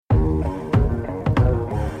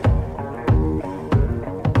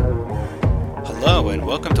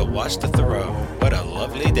welcome to Watch the Thoreau. What a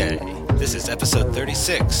lovely day. This is episode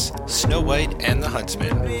 36, Snow White and the Huntsman,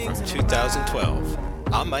 from 2012.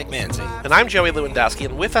 I'm Mike Manzi. And I'm Joey Lewandowski,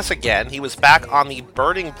 and with us again, he was back on the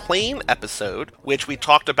Burning Plain episode, which we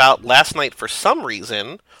talked about last night for some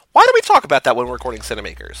reason. Why do we talk about that when we're recording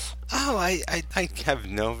Cinemakers? Oh, I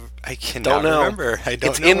cannot Don't know. remember. I don't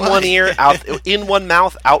it's know in why. one ear, out in one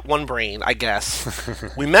mouth, out one brain, I guess.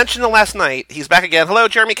 We mentioned it last night. He's back again. Hello,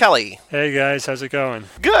 Jeremy Kelly. Hey guys, how's it going?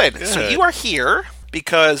 Good. So you are here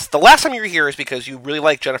because the last time you were here is because you really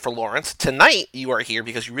like Jennifer Lawrence. Tonight you are here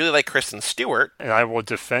because you really like Kristen Stewart. And I will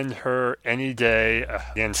defend her any day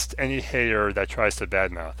against any hater that tries to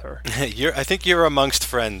badmouth her. I think you're amongst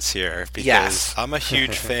friends here because Yes. I'm a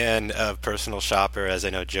huge fan of Personal Shopper, as I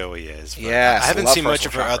know Joey is. But Yes, I haven't love seen much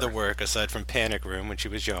of Personal her Shopper. other work aside from Panic Room when she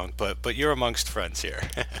was young, but you're amongst friends here.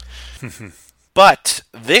 But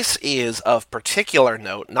this is of particular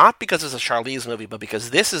note, not because it's a Charlize movie, but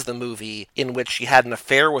because this is the movie in which she had an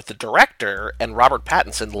affair with the director, and Robert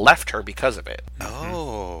Pattinson left her because of it.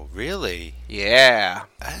 Oh, really? Yeah.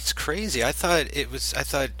 That's crazy. I thought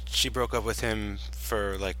she broke up with him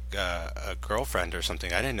for like a girlfriend or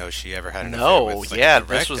something. I didn't know she ever had an No, affair with yeah, a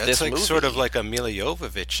director. this was That's this like movie. sort of like a Mila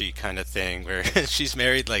Jovovich kind of thing where she's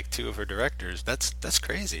married like two of her directors. That's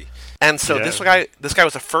crazy. And so Yeah. this guy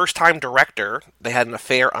was a first-time director. They had an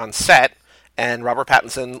affair on set, and Robert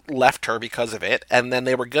Pattinson left her because of it. And then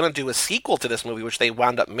they were going to do a sequel to this movie, which they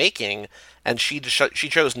wound up making, and she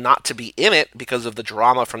chose not to be in it because of the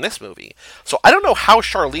drama from this movie. So I don't know how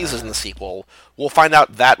Charlize is in the sequel. We'll find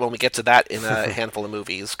out that when we get to that in a handful of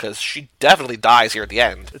movies, because she definitely dies here at the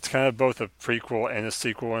end. It's kind of both a prequel and a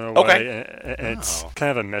sequel in a Okay. way, and it's Oh.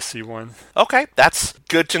 kind of a messy one. Okay, that's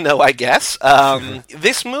good to know, I guess.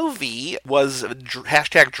 This movie was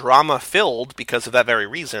hashtag drama-filled because of that very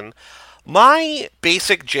reason. My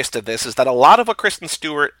basic gist of this is that a lot of what Kristen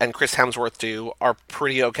Stewart and Chris Hemsworth do are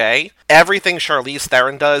pretty okay. Everything Charlize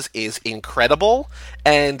Theron does is incredible,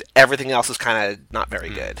 and everything else is kind of not very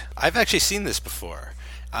good. I've actually seen this before.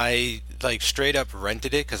 I like straight up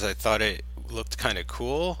rented it because I thought it looked kind of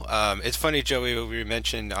cool. It's funny, Joey, we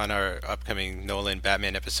mentioned on our upcoming Nolan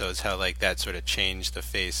Batman episodes how like that sort of changed the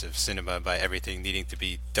face of cinema by everything needing to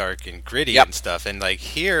be dark and gritty Yep. and stuff. And like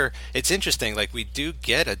here, it's interesting. Like we do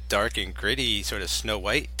get a dark and gritty sort of Snow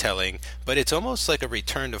White telling, but it's almost like a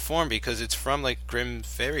return to form because it's from like Grimm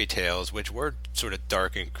fairy tales, which were sort of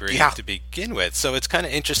dark and gritty Yeah. to begin with. So it's kind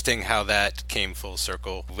of interesting how that came full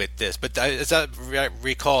circle with this. But as I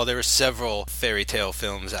recall, there were several fairy tale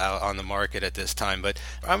films out on the market at this time. But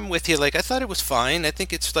I'm with you. Like I thought it was fine. I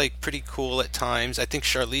think it's like pretty cool at times. I think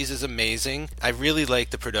Charlize is amazing. I really like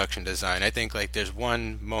the production design. I think like there's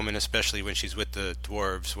one moment, especially when she's with the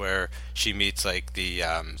dwarves, where she meets like the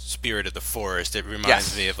spirit of the forest. It reminds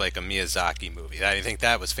Yes. me of like a Miyazaki movie. I think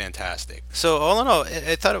that was fantastic. So all in all,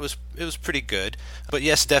 I thought it was pretty good. But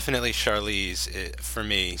yes, definitely Charlize, for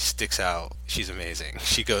me, sticks out. She's amazing.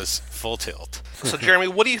 She goes full tilt. So, Jeremy,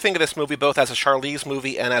 what do you think of this movie, both as a Charlize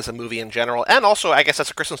movie and as a movie in general, and also, I guess, as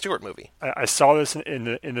a Kristen Stewart movie? I saw this in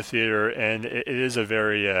the theater, and it is a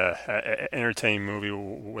very entertaining movie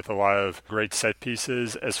with a lot of great set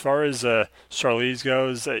pieces. As far as Charlize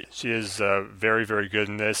goes, she is very, very good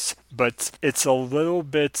in this, but it's a little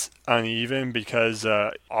bit uneven because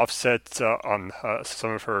offset on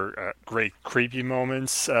some of her great creepy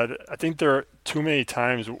moments. I think there are too many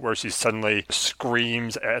times where she suddenly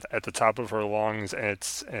screams at the top of her lungs, and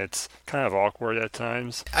it's kind of awkward at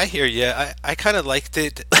times. I hear you. I kind of liked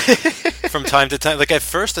it from time to time. Like at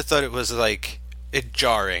first, I thought it was like it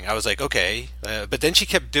jarring. I was like, okay, but then she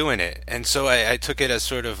kept doing it, and so I took it as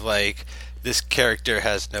sort of like this character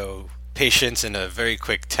has no patience and a very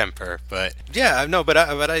quick temper. But yeah, no, but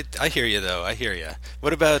I hear you though. I hear you.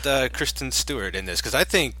 What about Kristen Stewart in this? Because I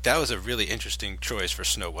think that was a really interesting choice for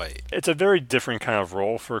Snow White. It's a very different kind of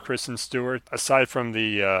role for Kristen Stewart. Aside from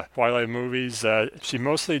the Twilight movies, she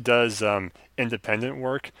mostly does independent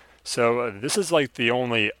work. So this is like the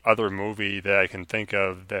only other movie that I can think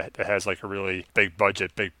of that has like a really big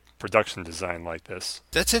budget, big production design like this.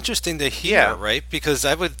 That's interesting to hear, Yeah. right? Because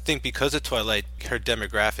I would think because of Twilight, her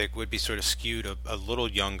demographic would be sort of skewed a little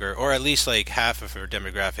younger, or at least like half of her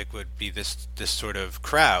demographic would be this sort of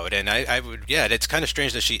crowd. And I would, yeah, it's kind of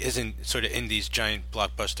strange that she isn't sort of in these giant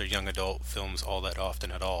blockbuster young adult films all that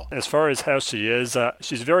often at all. As far as how she is,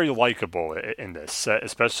 she's very likable in this,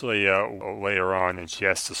 especially later on, and she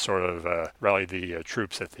has to sort of rally the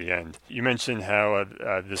troops at the end. You mentioned how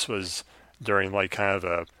this was during like kind of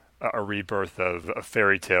a a rebirth of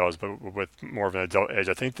fairy tales, but with more of an adult edge.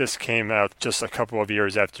 I think this came out just a couple of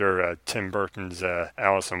years after Tim Burton's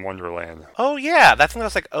Alice in Wonderland. Oh yeah, that thing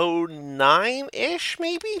was like 09-ish,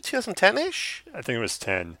 maybe 2010-ish. I think it was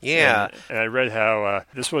 10. Yeah. And I read how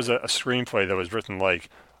this was a screenplay that was written like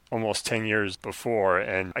almost 10 years before,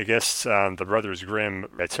 and I guess the Brothers Grimm,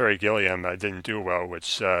 Terry Gilliam, didn't do well,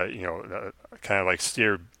 which kind of like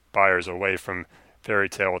steered buyers away from fairy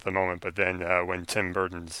tale at the moment. But then when Tim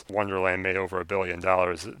Burton's Wonderland made over $1 billion,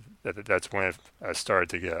 that's when it started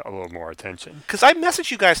to get a little more attention. Because I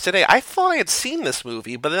messaged you guys today, I thought I had seen this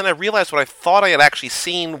movie, but then I realized what I thought I had actually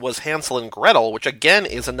seen was Hansel and Gretel, which again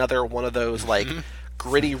is another one of those like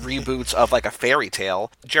gritty reboots of like a fairy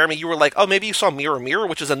tale. Jeremy, you were like, oh, maybe you saw Mirror Mirror,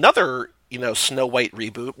 which is another, Snow White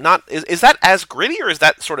reboot. Not is that as gritty, or is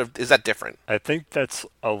that different? I think that's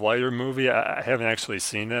a lighter movie. I haven't actually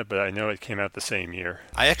seen it, but I know it came out the same year.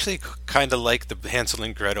 I actually kind of like the Hansel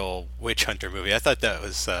and Gretel Witch Hunter movie. I thought that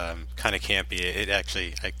was kind of campy. It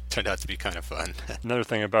actually turned out to be kind of fun. Another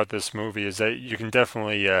thing about this movie is that you can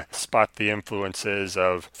definitely spot the influences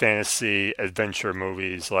of fantasy adventure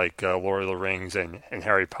movies like Lord of the Rings and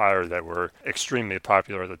Harry Potter that were extremely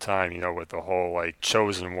popular at the time, with the whole like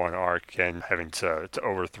Chosen One arc and having to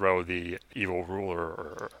overthrow the evil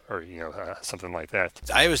ruler or something like that.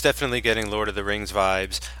 I was definitely getting Lord of the Rings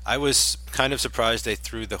vibes. I was kind of surprised they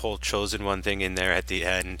threw the whole Chosen One thing in there at the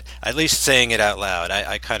end. At least saying it out loud,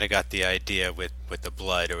 I kind of got the idea with the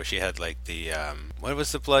blood, or she had like the what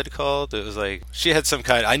was the blood called? It was like she had some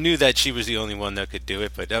kind. I knew that she was the only one that could do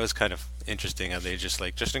it, but that was kind of interesting how they just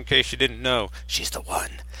in case you didn't know, she's the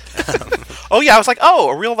one. Oh yeah, I was like,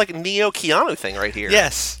 a real like Neo Keanu thing right here.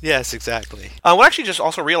 Yes, exactly. What I actually just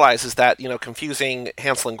also realized is that confusing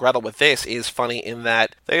Hansel and Gretel with this is funny in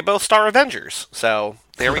that they both star Avengers. So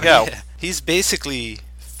there we go. Yeah. He's basically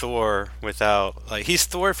Thor without he's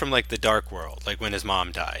Thor from like the Dark World, like when his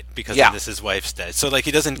mom died, because then his wife's dead. So like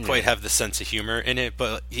he doesn't quite have the sense of humor in it,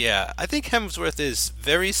 but yeah, I think Hemsworth is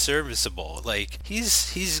very serviceable. Like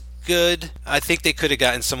he's good. I think they could have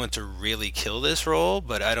gotten someone to really kill this role,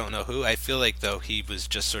 but I don't know who. I feel like though he was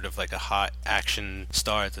just sort of like a hot action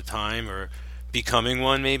star at the time, or becoming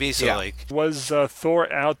one maybe. So was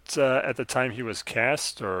Thor out at the time he was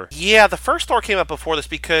cast, or? Yeah, the first Thor came out before this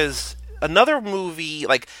because another movie,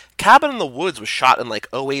 like Cabin in the Woods, was shot in like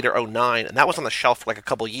 08 or 09, and that was on the shelf for like a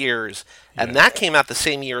couple years, and that came out the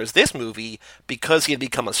same year as this movie because he had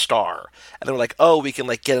become a star. And they were like, oh, we can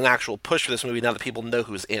like get an actual push for this movie now that people know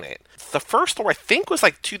who's in it. The first Thor, I think, was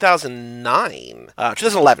like 2011,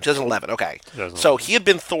 okay. 2011. So he had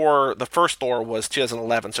been Thor, the first Thor was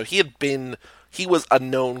 2011, so he was a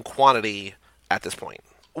known quantity at this point.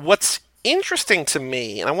 What's interesting to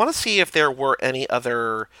me, and I want to see if there were any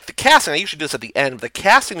other... The casting, I usually do this at the end,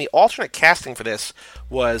 the alternate casting for this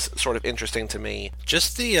was sort of interesting to me.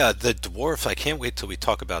 Just the dwarf, I can't wait till we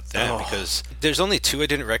talk about them, because there's only two I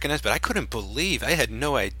didn't recognize, but I couldn't believe, I had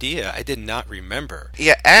no idea, I did not remember.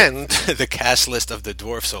 Yeah, and... the cast list of the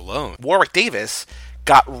dwarfs alone. Warwick Davis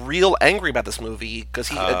got real angry about this movie because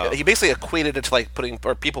he basically equated it to like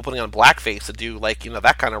people putting on blackface to do like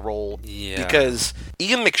that kind of role. Yeah. Because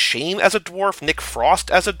Ian McShane as a dwarf, Nick Frost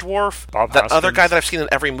as a dwarf, Bob that Hoskins. Other guy that I've seen in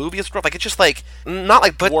every movie as a dwarf, like it's just like not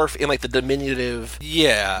like dwarf in like the diminutive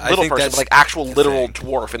little person, but like actual literal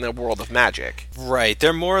dwarf in the world of magic. Right,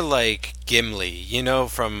 they're more like Gimli,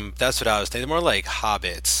 that's what I was thinking. They're more like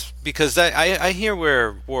hobbits. Because I hear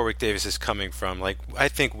where Warwick Davis is coming from. Like, I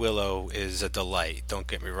think Willow is a delight, don't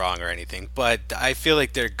get me wrong or anything, but I feel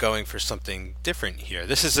like they're going for something different here.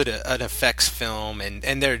 This is an effects film, and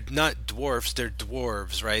they're not dwarfs, they're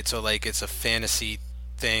dwarves, right? So, like, it's a fantasy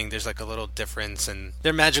thing. There's like a little difference, and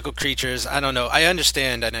they're magical creatures. I don't know. I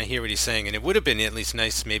understand, and I hear what he's saying, and it would have been at least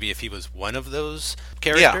nice maybe if he was one of those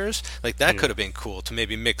characters. Like that could have been cool to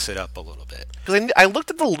maybe mix it up a little bit. Because I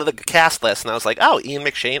looked at the cast list and I was like, oh, Ian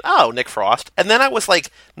McShane, oh, Nick Frost, and then I was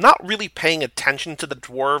like not really paying attention to the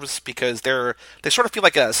dwarves because they sort of feel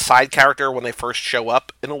like a side character when they first show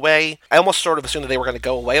up in a way. I almost sort of assumed that they were going to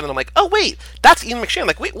go away, and then I'm like, oh wait, that's Ian McShane. I'm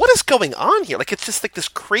like, wait, what is going on here? Like it's just like this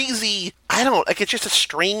crazy. It's just a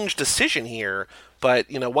strange decision here. But,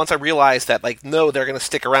 once I realized that, like, no, they're going to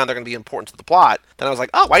stick around, they're going to be important to the plot, then I was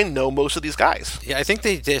like, oh, I know most of these guys. Yeah, I think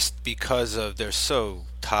they just, because of, they're so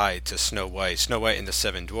tied to Snow White and the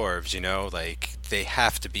Seven Dwarves, like, they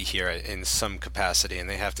have to be here in some capacity, and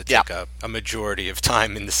they have to take up a majority of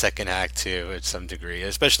time in the second act, too, at some degree,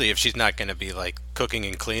 especially if she's not going to be, like, cooking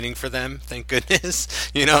and cleaning for them, thank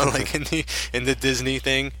goodness, like, in the Disney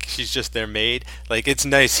thing, she's just their maid. Like, it's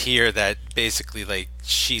nice here that, basically, like,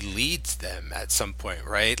 she leads them at some point,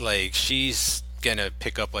 right? Like, she's gonna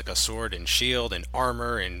pick up like a sword and shield and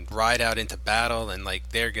armor and ride out into battle, and like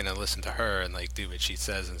they're gonna listen to her and like do what she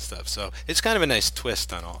says and stuff. So it's kind of a nice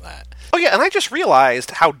twist on all that. Oh yeah, and I just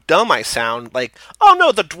realized how dumb I sound. Like, oh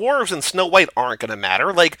no, the dwarves in Snow White aren't going to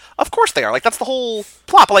matter. Like, of course they are. Like, that's the whole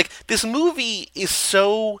plot. But like, this movie is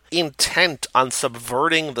so intent on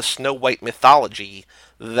subverting the Snow White mythology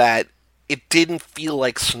that it didn't feel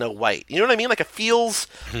like Snow White. You know what I mean? Like, it feels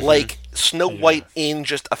like Snow White in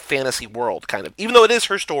just a fantasy world, kind of. Even though it is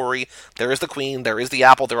her story, there is the queen, there is the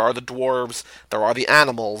apple, there are the dwarves, there are the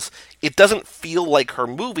animals. It doesn't feel like her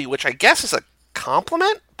movie, which I guess is a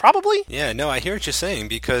compliment, probably? Yeah, no, I hear what you're saying,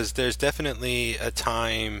 because there's definitely a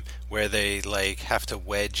time where they like have to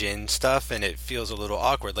wedge in stuff and it feels a little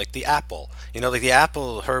awkward, like the apple. You know, like the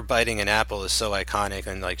apple, her biting an apple is so iconic,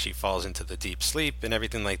 and like she falls into the deep sleep and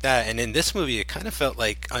everything like that. And in this movie it kind of felt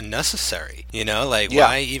like unnecessary, you know, like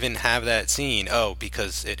why even have that scene? Oh,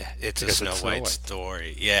 because it's a Snow White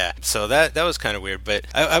story. Yeah. So that was kind of weird, but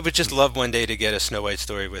I would just love one day to get a Snow White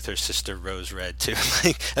story with her sister Rose Red too.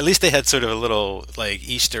 Like at least they had sort of a little like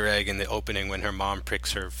Easter egg in the opening when her mom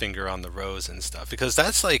pricks her finger on the rose and stuff, because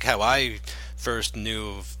that's like how I first knew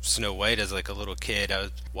of Snow White as like a little kid. I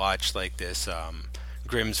would watch like this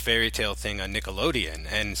Grimm's fairy tale thing on Nickelodeon,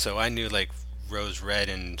 and so I knew like Rose Red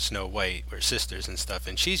and Snow White were sisters and stuff,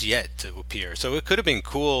 and she's yet to appear. So it could have been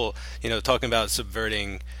cool, you know, talking about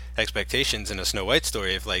subverting expectations in a Snow White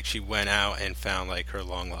story if like she went out and found like her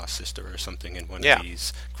long lost sister or something in one of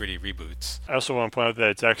these gritty reboots. I also want to point out that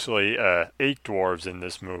it's actually 8 dwarves in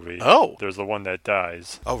this movie. Oh, there's the one that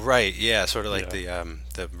dies. Oh right, yeah, sort of like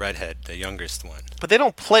the redhead, the youngest one. But they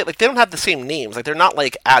don't play like they don't have the same names. Like they're not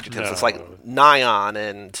like adjectives. No. It's like Nyan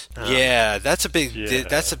and yeah, that's a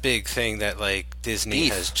big thing that like Disney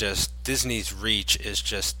Beef. has just. Disney's reach is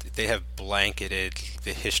just, they have blanketed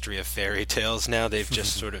the history of fairy tales now. They've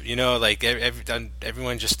just sort of, you know, like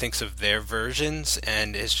everyone just thinks of their versions,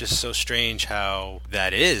 and it's just so strange how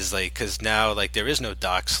that is, like, because now like there is no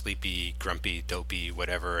Doc, Sleepy, Grumpy, Dopey,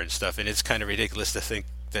 whatever and stuff, and it's kind of ridiculous to think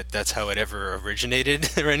that's how it ever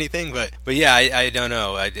originated or anything, but yeah, I don't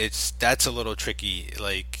know, that's a little tricky,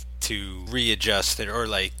 like, to readjust it, or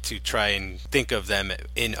like to try and think of them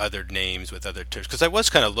in other names with other terms, because I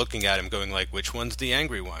was kind of looking at him going like, which one's the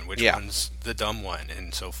angry one, which one's the dumb one,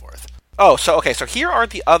 and so forth. Oh, so okay, so here are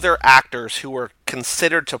the other actors who were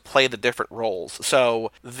considered to play the different roles.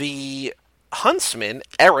 So the huntsman,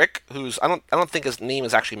 Eric, who's I don't think his name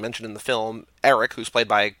is actually mentioned in the film. Eric, who's played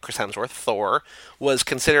by Chris Hemsworth, Thor, was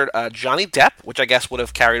considered Johnny Depp, which I guess would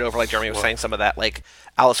have carried over, like Jeremy was saying, some of that like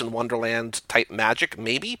Alice in Wonderland type magic,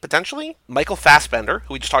 maybe, potentially. Michael Fassbender,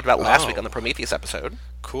 who we just talked about last week on the Prometheus episode.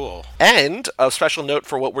 Cool. And a special note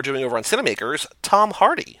for what we're doing over on Cinemakers, Tom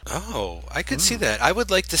Hardy. Oh, I could see that. I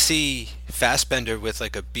would like to see Fassbender with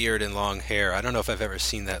like a beard and long hair. I don't know if I've ever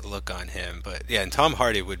seen that look on him, but yeah, and Tom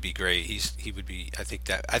Hardy would be great. He would be. I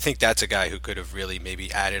think that's a guy who could have really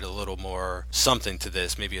maybe added a little more something to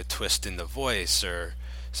this, maybe a twist in the voice or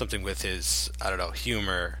something with his, I don't know,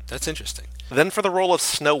 humor. That's interesting. Then for the role of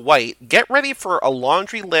Snow White, get ready for a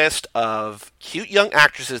laundry list of cute young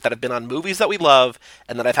actresses that have been on movies that we love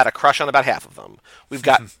and that I've had a crush on about half of them. We've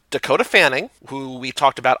got Dakota Fanning, who we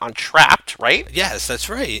talked about on Trapped, right? Yes, that's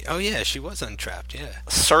right. Oh yeah, she was on Trapped, yeah.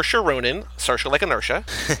 Saoirse Ronan, Saoirse like inertia.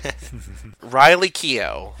 Riley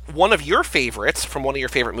Keough, one of your favorites from one of your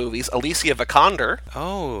favorite movies, Alicia Vikander.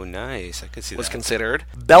 Oh, nice. I could see was that. considered.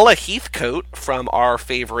 Bella Heathcote from our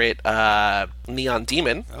favorite Neon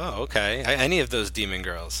Demon. Oh, okay. Any of those demon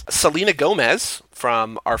girls. Selena Gomez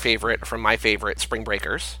from my favorite Spring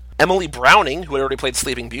Breakers. Emily Browning, who had already played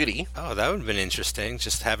Sleeping Beauty. Oh, that would have been interesting.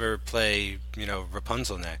 Just have her play,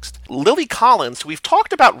 Rapunzel next. Lily Collins, who we've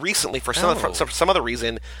talked about recently for some other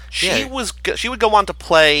reason. She would go on to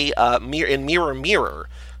play in Mirror Mirror.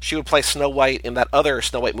 She would play Snow White in that other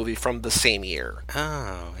Snow White movie from the same year.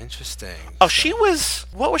 Oh, interesting. Oh, she was...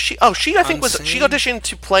 What was she? Oh, she auditioned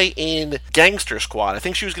to play in Gangster Squad. I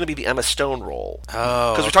think she was going to be the Emma Stone role.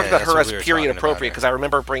 Oh, because we talked about her as period appropriate, because I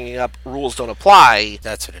remember bringing up Rules Don't Apply.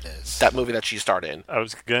 That's what it is. That movie that she starred in. I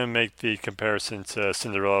was going to make the comparison to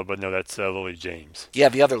Cinderella, but no, that's Lily James. Yeah,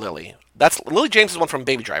 the other Lily. That's Lily James is one from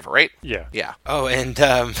Baby Driver, right? Yeah. Yeah. Oh, and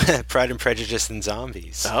Pride and Prejudice and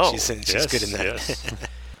Zombies. Oh. She's good in that. Yes.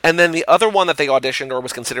 And then the other one that they auditioned or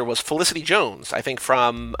was considered was Felicity Jones, I think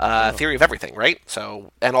from Theory of Everything, right?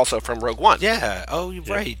 So, and also from Rogue One. Yeah. Oh,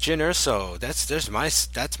 right. Jyn Erso.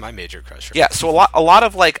 That's my major crush. Yeah. So a lot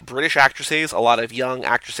of like British actresses, a lot of young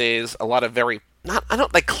actresses, a lot of very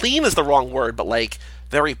clean is the wrong word, but like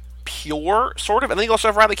very pure sort of. And then you also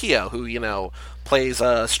have Riley Keough, who plays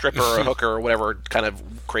a stripper or a hooker or whatever kind of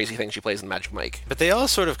crazy thing she plays in Magic Mike. But they all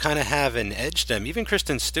sort of kind of have an edge to them. Even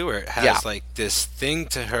Kristen Stewart has like this thing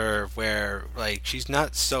to her where like she's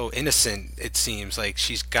not so innocent, it seems. Like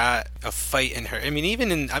she's got a fight in her. I mean,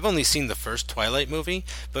 even in, I've only seen the first Twilight movie,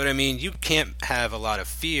 but I mean, you can't have a lot of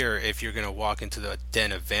fear if you're going to walk into the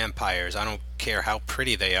den of vampires. I don't care how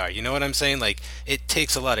pretty they are. You know what I'm saying? Like, it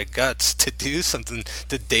takes a lot of guts to do something,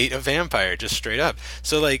 to date a vampire, just straight up.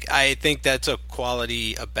 So like, I think that's a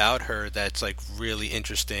quality about her that's like really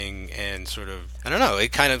interesting and sort of, I don't know,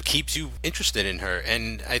 it kind of keeps you interested in her.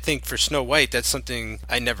 And I think for Snow White, that's something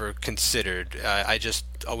I never considered. I just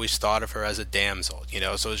always thought of her as a damsel, you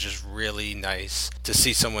know, so it's just really nice to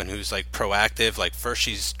see someone who's like proactive. Like, first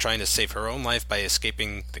she's trying to save her own life by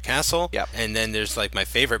escaping the castle, and then there's like my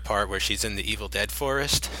favorite part where she's in the Evil Dead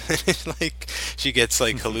forest. Like, she gets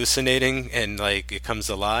like hallucinating and like it comes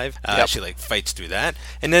alive. She like fights through that,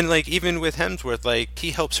 and then like even with Hemsworth, like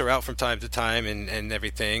he helps her out from time to time and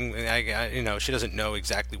everything. I you know, she doesn't know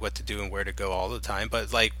exactly what to do and where to go all the time,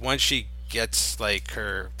 but like once she gets like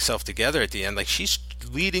herself together at the end, like she's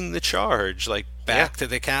leading the charge like back to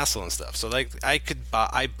the castle and stuff. So like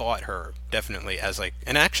I bought her definitely as like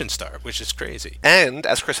an action star, which is crazy. And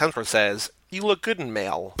as Chris Hemsworth says, you look good in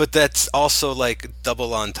male. But that's also like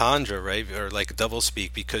double entendre, right? Or like double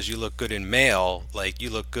speak, because you look good in male, like you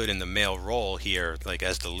look good in the male role here, like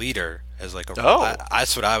as the leader, as like a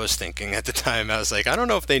that's what I was thinking at the time. I was like, I don't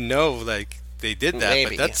know if they know like they did that,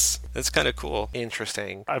 but that's kind of cool.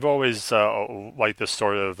 Interesting. I've always liked this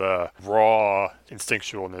sort of raw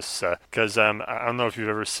instinctualness because I don't know if you've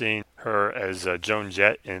ever seen her as Joan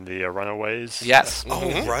Jett in the Runaways. Yes.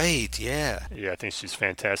 Oh, right. Yeah. Yeah, I think she's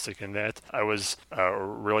fantastic in that. I was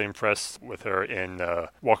really impressed with her in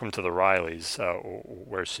Welcome to the Rileys,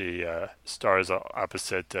 where she stars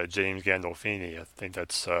opposite James Gandolfini. I think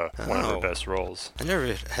that's one of her best roles. I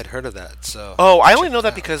never had heard of that. So. Oh, I only know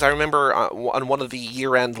that because I remember on one of the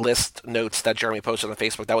year-end list notes that Jeremy posted on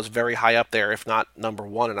Facebook, that was very high up there, if not number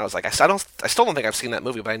one. And I was like, I still don't think I've seen that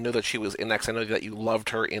movie, but I know that she was in that because I know that you loved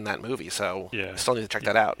her in that movie. So I still need to check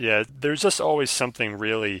that out. Yeah, there's just always something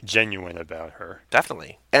really genuine about her.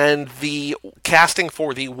 Definitely. And the casting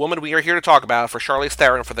for the woman we are here to talk about, for Charlize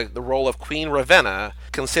Theron, for the role of Queen Ravenna,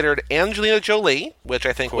 considered Angelina Jolie, which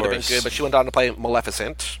I think would have been good, but she went on to play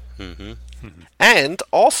Maleficent. Mm-hmm. And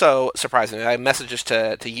also, surprisingly, I messaged this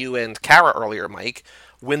to you and Kara earlier, Mike,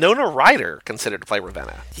 Winona Ryder considered to play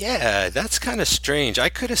Ravenna. Yeah, that's kind of strange. I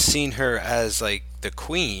could have seen her as like the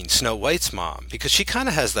Queen, Snow White's mom, because she kind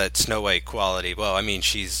of has that Snow White quality. Well, I mean,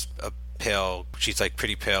 she's she's like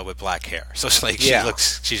pretty pale with black hair, so it's like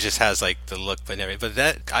she just has like the look, but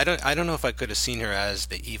that I don't know if I could have seen her as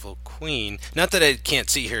the evil queen. Not that I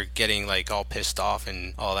can't see her getting like all pissed off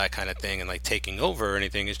and all that kind of thing and like taking over or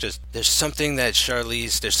anything. It's just there's something that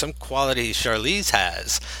there's some quality Charlize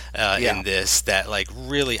has in this that like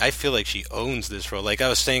really I feel like she owns this role. Like I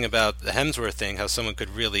was saying about the Hemsworth thing, how someone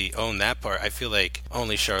could really own that part. I feel like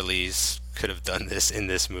only Charlize could have done this in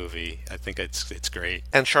this movie. I think it's great.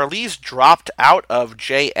 And Charlize dropped out of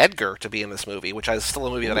J. Edgar to be in this movie, which is still a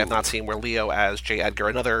movie that I have not seen, where Leo as J. Edgar,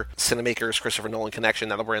 another Cinemakers Christopher Nolan connection.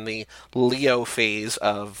 Now that we're in the Leo phase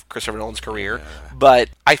of Christopher Nolan's career. But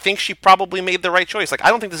I think she probably made the right choice. Like, I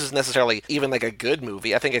don't think this is necessarily even like a good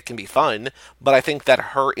movie. I think it can be fun, but I think that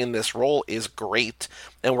her in this role is great,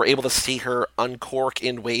 and we're able to see her uncork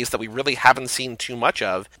in ways that we really haven't seen too much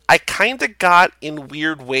of. I kind of got, in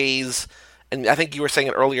weird ways, and I think you were saying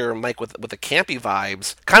it earlier, Mike, with the campy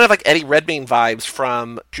vibes, kind of like Eddie Redmayne vibes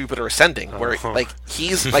from Jupiter Ascending, where like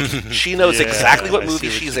he's like she knows exactly what movie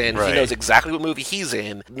she's in, he knows exactly what movie he's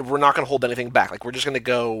in. We're not going to hold anything back. Like, we're just going to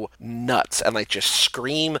go nuts and like just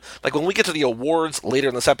scream. Like, when we get to the awards later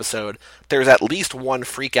in this episode, there's at least one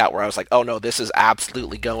freak out where I was like, oh no, this is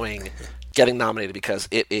absolutely getting nominated because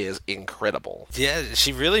it is incredible. Yeah,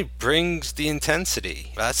 she really brings the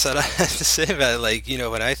intensity. That's what I have to say about it. Like, you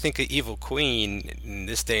know, when I think of Evil Queen in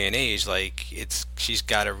this day and age, like, she's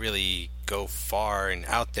got to really go far and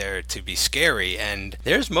out there to be scary. And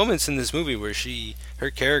there's moments in this movie where her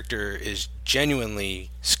character is genuinely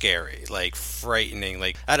scary, like frightening,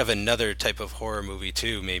 like out of another type of horror movie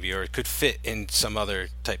too, maybe, or it could fit in some other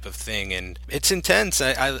type of thing. And it's intense.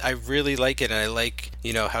 I really like it, and I like,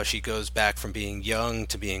 you know, how she goes back from being young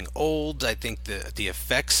to being old. I think the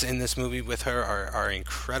effects in this movie with her are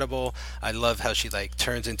incredible. I love how she like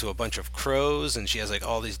turns into a bunch of crows, and she has like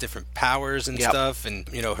all these different powers and stuff, and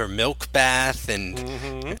you know, her milk bath and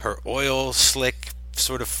her oil slick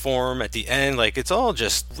sort of form at the end. Like, it's all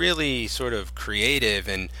just really sort of creative,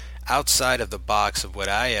 and outside of the box of what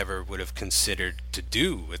I ever would have considered to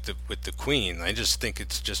do with the Queen. I just think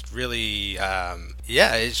it's just really,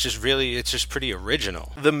 it's just pretty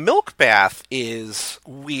original. The milk bath is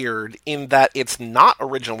weird in that it's not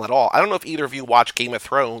original at all. I don't know if either of you watch Game of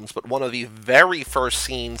Thrones, but one of the very first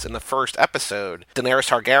scenes in the first episode, Daenerys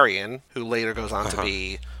Targaryen, who later goes on to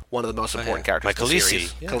be one of the most important characters in the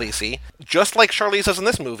series, Khaleesi, just like Charlize does in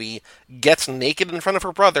this movie, gets naked in front of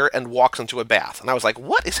her brother and walks into a bath. And I was like,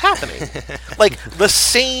 what is happening? Like, the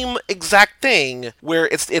same exact thing, where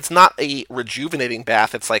it's not a rejuvenating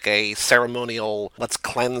bath, it's like a ceremonial, let's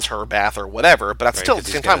cleanse her bath or whatever, but still at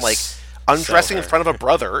the same time, like, undressing in front of a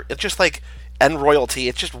brother, it's just like, and royalty,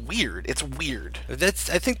 it's just weird. It's weird. I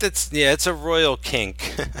think that's it's a royal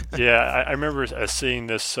kink. Yeah, I remember seeing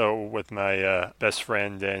this with my best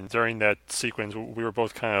friend, and during that sequence, we were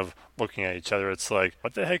both kind of looking at each other. It's like,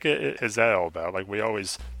 what the heck is that all about? Like, we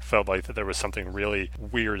always felt like that there was something really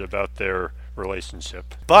weird about their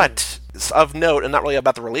relationship. But of note, and not really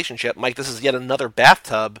about the relationship, Mike, this is yet another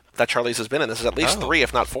bathtub that Charlize has been in. This is at least 3,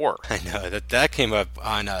 if not 4. I know that came up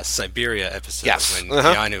on a Siberia episode when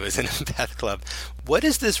Keanu was in a bath club. What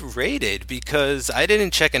is this rated? Because I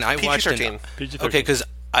didn't check, and I watched PG-13. PG-13. Okay, because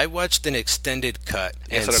I watched an extended cut,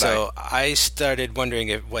 and so I started wondering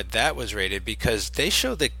what that was rated, because they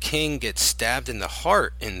show the king get stabbed in the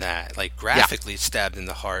heart in that, like graphically stabbed in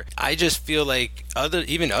the heart. I just feel like other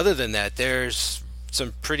than that, there's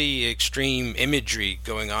some pretty extreme imagery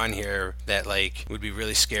going on here that like would be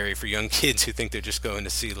really scary for young kids who think they're just going to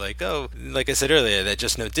see like I said earlier, that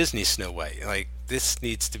just no Disney Snow White. Like, this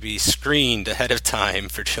needs to be screened ahead of time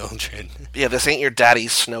for children. Yeah, this ain't your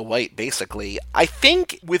daddy's Snow White, basically. I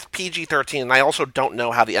think with PG-13, and I also don't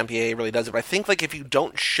know how the MPAA really does it, but I think like if you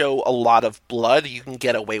don't show a lot of blood, you can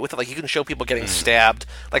get away with it. Like, you can show people getting stabbed.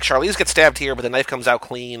 Like, Charlize gets stabbed here, but the knife comes out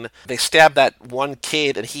clean. They stab that one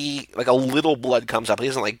kid, and he, like, a little blood comes out, but he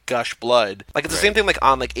doesn't, like, gush blood. Like, it's the same thing, like,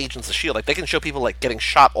 on, like, Agents of S.H.I.E.L.D. Like, they can show people, like, getting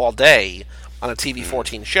shot all day on a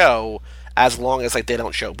TV-14 show, as long as, like, they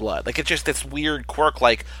don't show blood. Like, it's just this weird quirk,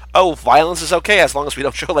 like, oh, violence is okay as long as we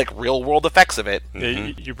don't show, like, real-world effects of it.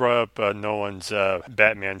 Yeah, you brought up Nolan's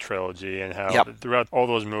Batman trilogy, and how throughout all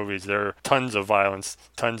those movies there are tons of violence,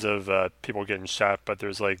 tons of people getting shot, but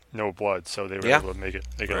there's, like, no blood, so they were able to make it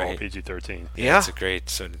all PG-13. Yeah, it's a great,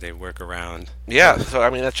 so they work around. Yeah, so, I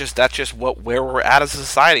mean, that's just where we're at as a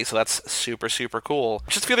society, so that's super, super cool.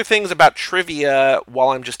 Just a few other things about trivia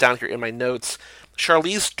while I'm just down here in my notes.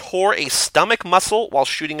 Charlize tore a stomach muscle while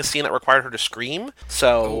shooting a scene that required her to scream,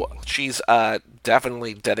 so she's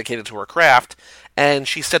definitely dedicated to her craft. And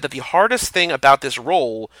she said that the hardest thing about this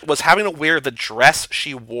role was having to wear the dress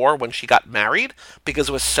she wore when she got married, because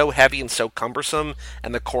it was so heavy and so cumbersome,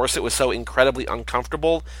 and the corset was so incredibly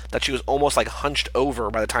uncomfortable that she was almost like hunched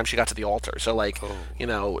over by the time she got to the altar. So like, you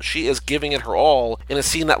know, she is giving it her all in a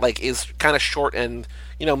scene that like is kind of short and,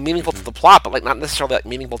 you know, meaningful to the plot, but like not necessarily like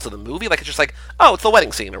meaningful to the movie. Like, it's just like, oh, it's the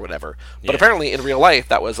wedding scene or whatever. But apparently in real life,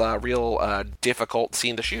 that was a real difficult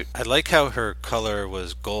scene to shoot. I like how her color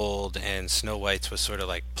was gold and Snow White's was sort of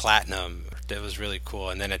like platinum. That was really cool.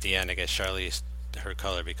 And then at the end, I guess Charlize, her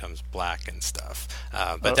color becomes black and stuff.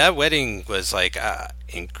 But that wedding was like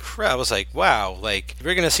incredible. I was like, wow, like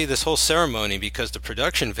we're gonna see this whole ceremony because the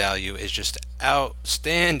production value is just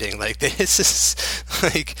outstanding. Like, this is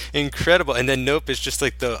like incredible. And then Nope is just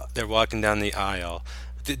like they're walking down the aisle.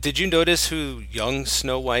 Did you notice who young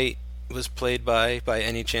Snow White was played by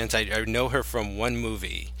any chance? I know her from one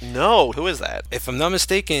movie. No, who is that? If I'm not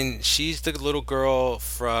mistaken, she's the little girl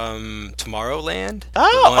from Tomorrowland.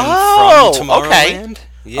 Oh, from Tomorrowland. Okay.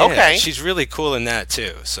 Yeah, okay. She's really cool in that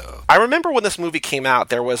too. So I remember when this movie came out,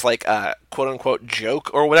 there was like a quote-unquote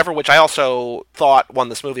joke or whatever, which I also thought won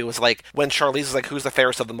this movie, was like when Charlize is like, who's the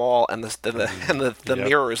fairest of them all, and the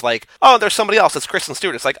mirror is like, oh, there's somebody else, it's Kristen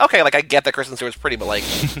Stewart. It's like, okay, like I get that Kristen Stewart's pretty, but like,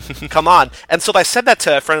 come on. And so I said that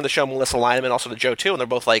to a friend of the show, Melissa Lyman, also to Joe too, and they're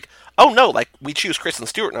both like, oh no, like we choose Kristen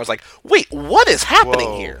Stewart. And I was like, wait, what is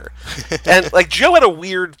happening here? And like Joe had a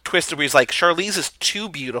weird twist where he's like, Charlize is too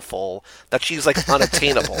beautiful that she's like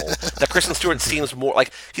unattainable. That Kristen Stewart seems more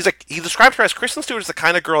like, he described her as, Kristen Stewart is the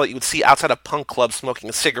kind of girl that you would see outside a punk club smoking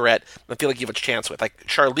a cigarette and feel like you have a chance with. Like,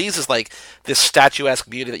 Charlize is like this statuesque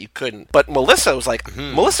beauty that you couldn't. But Melissa was like,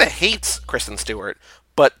 Melissa hates Kristen Stewart,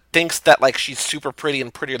 but thinks that like she's super pretty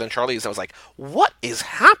and prettier than Charlize. I was like, what is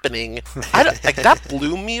happening? Like, that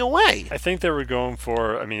blew me away. I think they were going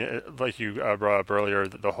for, I mean, like you brought up earlier,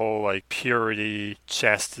 the whole like purity,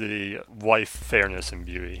 chastity, life, fairness, and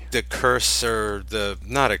beauty. the curse, or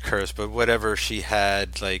not a curse, but whatever she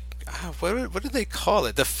had, like what did they call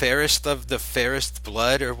it? The fairest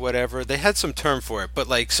blood or whatever. They had some term for it, but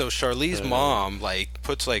like so Charlize's mom like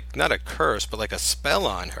puts like not a curse but like a spell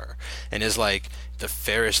on her and is like the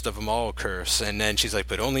fairest of them all curse, and then she's like,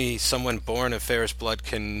 but only someone born of fairest blood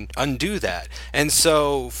can undo that. And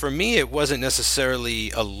so for me it wasn't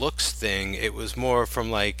necessarily a looks thing, it was more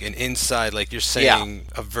from like an inside, like you're saying,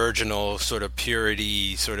 a virginal sort of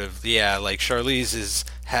purity sort of, yeah, like Charlize is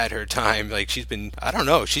had her time. Like she's been, I don't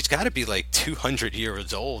know, she's got to be like 200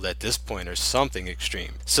 years old at this point or something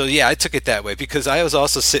extreme. So yeah, I took it that way because I was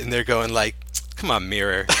also sitting there going like, come on,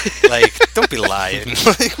 Mirror, like don't be lying.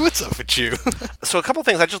 Like what's up with you? So a couple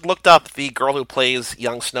things. I just looked up the girl who plays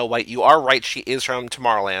young Snow White. You are right, she is from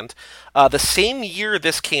Tomorrowland. The same year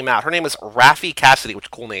this came out, her name is Raffi Cassidy, which is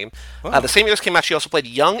a cool name. The same year this came out, she also played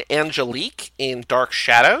young Angelique in Dark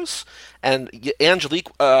Shadows. And Angelique,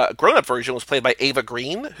 grown-up version, was played by Ava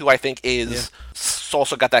Green, who I think is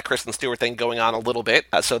also got that Kristen Stewart thing going on a little bit.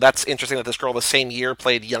 So that's interesting that this girl the same year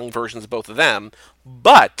played young versions of both of them.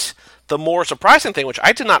 But the more surprising thing, which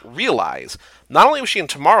I did not realize, not only was she in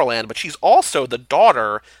Tomorrowland, but she's also the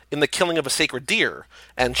daughter in The Killing of a Sacred Deer.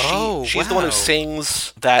 And she's the one who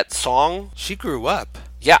sings that song. She grew up.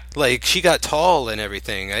 Yeah. Like, she got tall and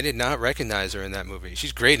everything. I did not recognize her in that movie.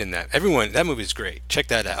 She's great in that. Everyone, that movie's great. Check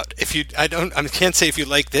that out. If you, I can't say if you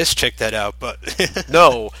like this, check that out, but...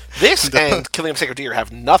 No, this and Killing of a Sacred Deer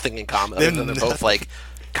have nothing in common, other than they're both, like,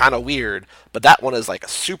 kind of weird, but that one is like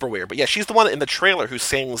super weird. But yeah, she's the one in the trailer who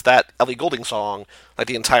sings that Ellie Goulding song like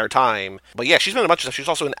the entire time. But yeah, she's been in a bunch of stuff. She's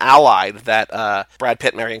also in Allied, that Brad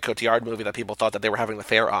Pitt, Marion Cotillard movie that people thought that they were having an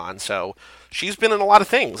affair on. So she's been in a lot of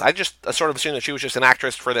things. I just sort of assumed that she was just an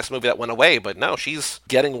actress for this movie that went away, but no, she's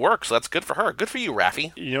getting work, so that's good for her. Good for you,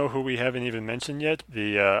 Raffi. You know who we haven't even mentioned yet?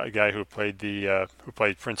 The guy who played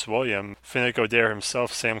Prince William, Finnick Odair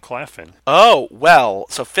himself, Sam Claflin. Oh, well,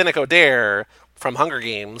 so Finnick Odair from Hunger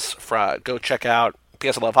Games, go check out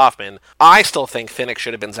P.S. I Love Hoffman. I still think Finnick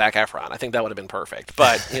should have been Zac Efron. I think that would have been perfect.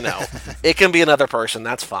 But, you know, it can be another person.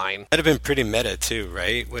 That's fine. That'd have been pretty meta, too,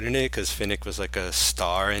 right? Wouldn't it? Because Finnick was like a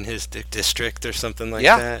star in his district or something like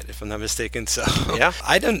that, if I'm not mistaken. So yeah.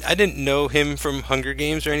 I didn't know him from Hunger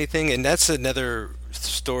Games or anything, and that's another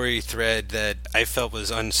story thread that I felt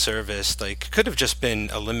was unserviced. Like, could have just been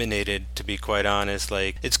eliminated, to be quite honest.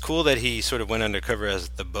 Like, it's cool that he sort of went undercover as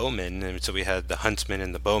the bowman, and so we had the huntsman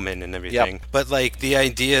and the bowman and everything. Yep. But like the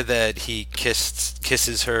idea that he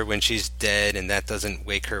kisses her when she's dead and that doesn't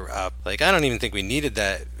wake her up, like I don't even think we needed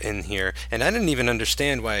that in here. And I didn't even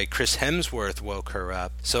understand why Chris Hemsworth woke her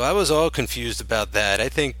up. So I was all confused about that. I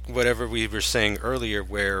think whatever we were saying earlier,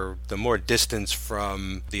 where the more distance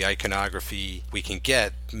from the iconography we can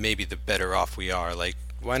get, maybe the better off we are. Like,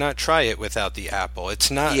 why not try it without the apple?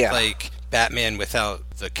 It's not like Batman without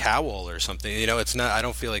the cowl or something. You know, it's not. I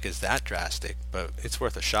don't feel like it's that drastic, but it's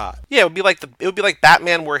worth a shot. Yeah, it would be like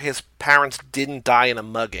Batman where his parents didn't die in a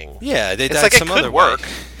mugging. Yeah, they it's died like some it could other work.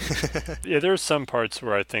 Yeah, there's some parts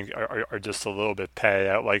where I think are just a little bit pay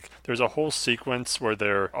out. Like, there's a whole sequence where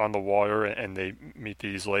they're on the water and they meet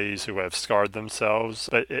these ladies who have scarred themselves,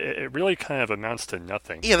 but it really kind of amounts to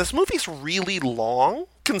nothing. Yeah, this movie's really long.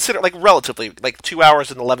 Consider, like, relatively, like 2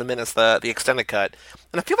 hours and 11 minutes, the extended cut.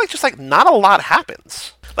 And I feel like just, like, not a lot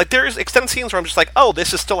happens. Like, there's extended scenes where I'm just like, oh,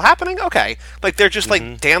 this is still happening? Okay. Like, they're just,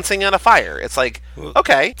 like, dancing on a fire. It's like,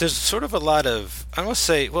 okay. There's sort of a lot of, I must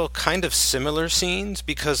say, well, kind of similar scenes,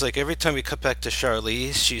 because, like, every time we cut back to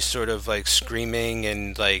Charlize, she's sort of, like, screaming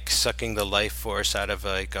and, like, sucking the life force out of,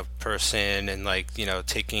 like, a person and, like, you know,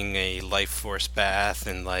 taking a life force bath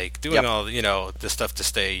and, like, doing all, you know, the stuff to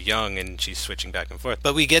stay young, and she's switching back and forth.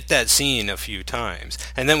 But we get that scene a few times.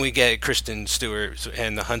 And then we get Kristen Stewart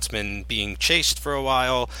and the huntsman being chased for a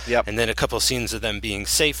while. Yep. And then a couple scenes of them being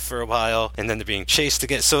safe for a while, and then they're being chased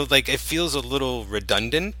again. So, like, it feels a little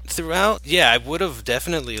redundant throughout. Yeah, I would have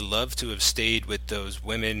definitely loved to have stayed with those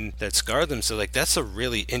women that scarred them. So, like, that's a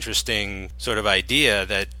really interesting sort of idea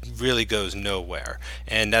that really goes nowhere.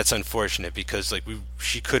 And that's unfortunate because, like,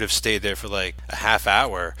 she could have stayed there for, like, a half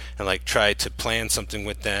hour and, like, tried to plan something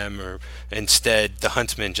with them, or instead the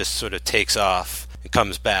huntsman just sort of takes off,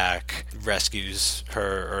 comes back, rescues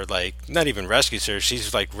her, or like not even rescues her,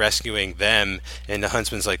 she's like rescuing them, and the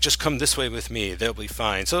huntsman's like, just come this way with me, they'll be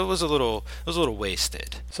fine. So it was a little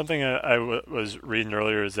wasted. Something I was reading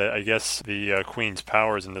earlier is that I guess the Queen's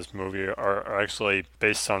powers in this movie are actually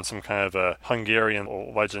based on some kind of a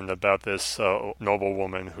Hungarian legend about this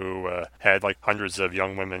noblewoman who had like hundreds of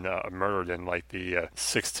young women murdered in like the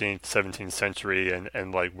 16th, 17th century,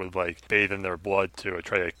 and like would like bathe in their blood to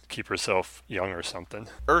try to keep herself young or something.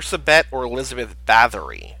 Erzsébet or Elizabeth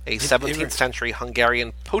Bathory, a 17th century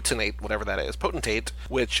Hungarian potentate, whatever that is,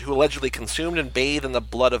 who allegedly consumed and bathed in the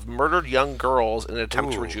blood of murdered young girls in an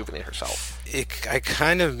attempt to rejuvenate herself. It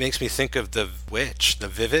kind of makes me think of the witch, the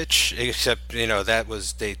Vivitch, except, that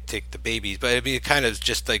was, they take the babies. But I mean, it kind of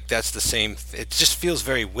just like, that's the same, it just feels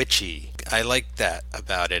very witchy. I like that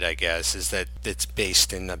about it, I guess, is that it's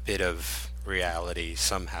based in a bit of reality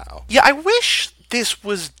somehow. Yeah, I wish this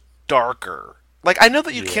was darker. Like, I know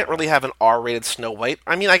that you can't really have an R-rated Snow White.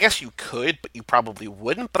 I mean, I guess you could, but you probably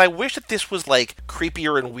wouldn't. But I wish that this was, like,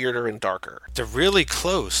 creepier and weirder and darker. They're really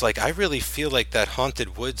close. Like, I really feel like that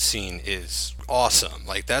haunted wood scene is awesome.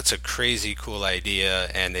 Like, that's a crazy cool idea,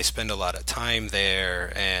 and they spend a lot of time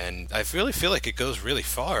there, and I really feel like it goes really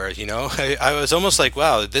far, I was almost like,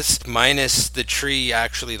 wow, this minus the tree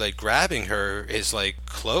actually, like, grabbing her is, like,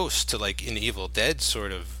 close to, like, an Evil Dead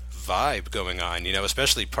sort of vibe going on,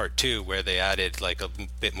 especially part 2 where they added like a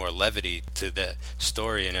bit more levity to the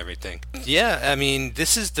story and everything. Yeah, I mean,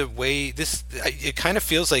 this is the way it kind of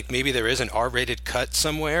feels like maybe there is an R-rated cut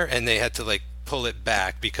somewhere and they had to like pull it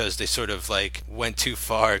back because they sort of like went too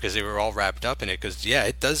far because they were all wrapped up in it. Because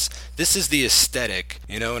it does, this is the aesthetic,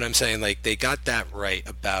 you know what I'm saying? Like, they got that right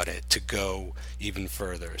about it to go even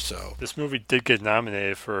further. So this movie did get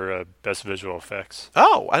nominated for Best Visual Effects.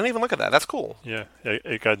 Oh, I didn't even look at that. That's cool. Yeah,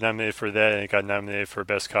 it got nominated for that, and it got nominated for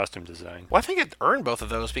Best Costume Design. Well, I think it earned both of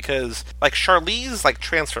those because, like, Charlize, like,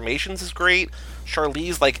 transformations is great.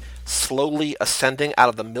 Charlize, like, slowly ascending out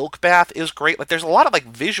of the milk bath is great. Like, there's a lot of, like,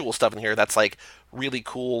 visual stuff in here that's, like, really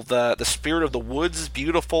cool. The spirit of the woods is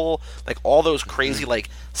beautiful. Like, all those crazy, like,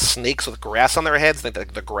 snakes with grass on their heads,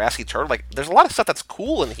 like the grassy turtle. Like, there's a lot of stuff that's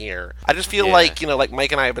cool in here. I just feel like, like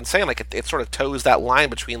Mike and I have been saying, like, it sort of toes that line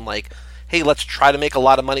between, like, hey, let's try to make a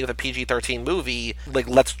lot of money with a PG-13 movie. Like,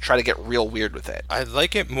 let's try to get real weird with it. I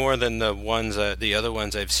like it more than the other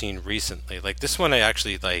ones I've seen recently. Like, this one I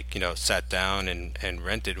actually, like, sat down and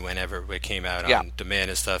rented whenever it came out on demand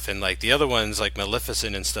and stuff. And, like, the other ones, like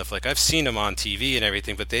Maleficent and stuff, like, I've seen them on TV and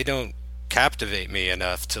everything, but they don't captivate me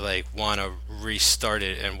enough to like want to restart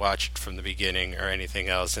it and watch it from the beginning or anything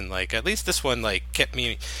else. And like, at least this one like kept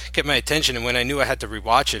my attention, and when I knew I had to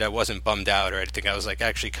rewatch it, I wasn't bummed out or anything. I was like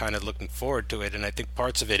actually kind of looking forward to it. And I think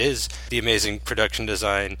parts of it is the amazing production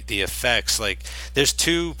design, the effects. Like, there's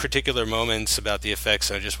two particular moments about the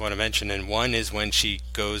effects I just want to mention, and one is when she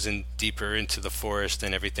goes in deeper into the forest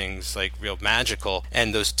and everything's like real magical,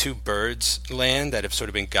 and those two birds land that have sort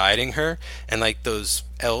of been guiding her, and like those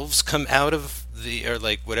elves come out of or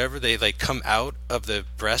like whatever, they like come out of the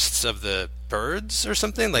breasts of the birds or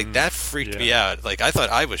something. Like, that freaked me out. Like, I thought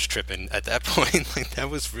I was tripping at that point. Like, that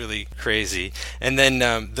was really crazy. And then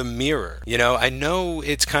the mirror, I know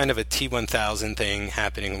it's kind of a T-1000 thing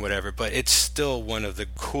happening or whatever, but it's still one of the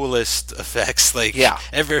coolest effects, like,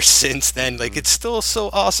 ever since then. Like, it's still so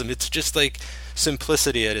awesome. It's just like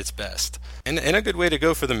simplicity at its best. And a good way to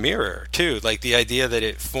go for the mirror, too. Like, the idea that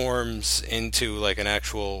it forms into, like, an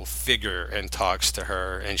actual figure and talks to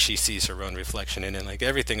her, and she sees her own reflection in it. Like,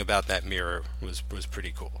 everything about that mirror was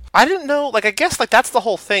pretty cool. I didn't know, like, I guess, like, that's the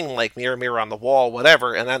whole thing, like, mirror, mirror on the wall,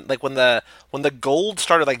 whatever. And then, like, when the gold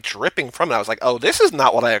started, like, dripping from it, I was like, oh, this is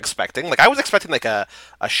not what I was expecting. Like, I was expecting, like, a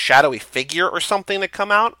shadowy figure or something to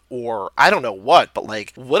come out, or I don't know what, but,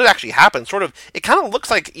 like, what had actually happened, sort of, it kind of looks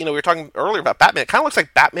like, we were talking earlier about Batman, it kind of looks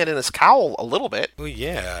like Batman in his cowl a little bit. Well,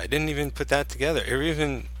 yeah, I didn't even put that together. Or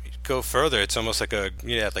even go further, it's almost like a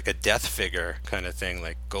death figure kind of thing,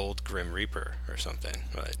 like Gold Grim Reaper or something.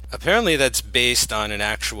 But apparently that's based on an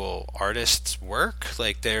actual artist's work.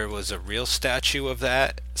 Like, there was a real statue of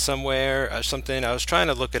that somewhere or something. I was trying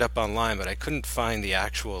to look it up online, but I couldn't find the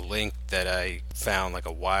actual link that I found like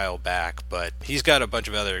a while back. But he's got a bunch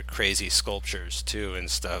of other crazy sculptures too and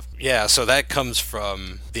stuff. Yeah, so that comes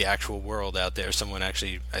from the actual world out there. Someone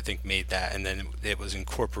actually, I think, made that, and then it was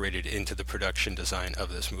incorporated into the production design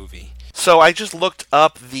of this movie. So I just looked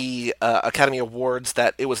up the Academy Awards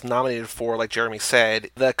that it was nominated for, like Jeremy said.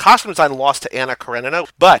 The costume design lost to Anna Karenina,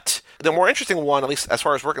 but the more interesting one, at least as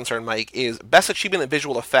far as we're concerned, Mike, is Best Achievement in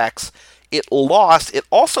Visual Effects. It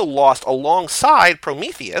also lost alongside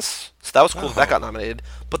Prometheus, so that was cool that got nominated,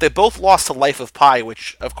 but they both lost to Life of Pi,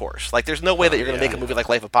 which, of course, like, there's no way that you're going to make a movie like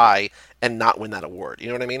Life of Pi and not win that award, you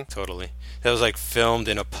know what I mean? Totally. That was, like, filmed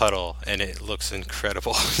in a puddle, and it looks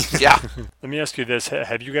incredible. Yeah. Let me ask you this.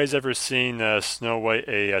 Have you guys ever seen Snow White,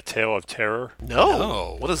 A Tale of Terror?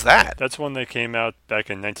 No. What is that? That's one that came out back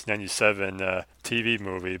in 1997, TV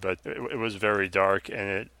movie, but it was very dark, and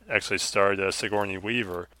it actually starred Sigourney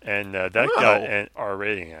Weaver, and that got an R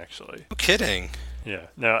rating, actually. No kidding. Yeah.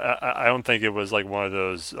 No, I don't think it was like one of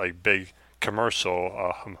those like big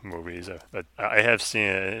commercial movies, but I have seen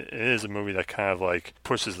it. It is a movie that kind of like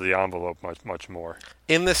pushes the envelope much more.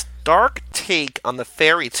 In this dark take on the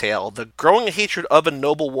fairy tale, the growing hatred of a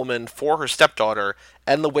noblewoman for her stepdaughter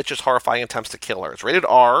and the witch's horrifying attempts to kill her. It's rated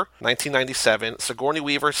R, 1997. Sigourney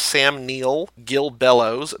Weaver, Sam Neill, Gil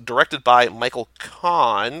Bellows, directed by Michael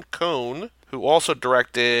Cohn, who also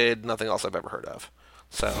directed nothing else I've ever heard of.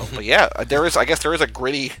 So, but yeah, I guess there is a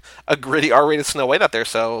gritty R-rated Snow White out there.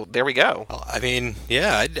 So there we go. Well, I mean,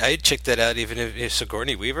 yeah, I'd check that out. Even if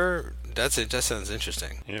Sigourney Weaver, that sounds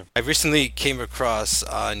interesting. Yeah. I recently came across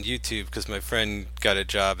on YouTube because my friend got a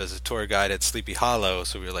job as a tour guide at Sleepy Hollow,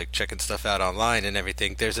 so we were like checking stuff out online and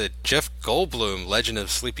everything. There's a Jeff Goldblum Legend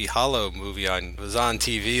of Sleepy Hollow movie was on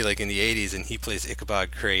TV like in the 80s, and he plays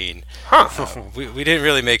Ichabod Crane. Huh. We didn't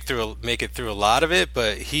really make it through a lot of it,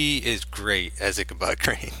 but he is great as Ichabod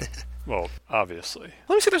Crane. Well, obviously.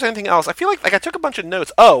 Let me see if there's anything else. I feel like I took a bunch of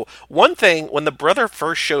notes. Oh, one thing, when the brother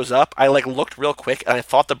first shows up, I looked real quick and I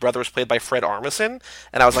thought the brother was played by Fred Armisen,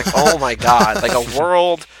 and I was like, oh my god, like a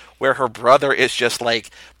world where her brother is just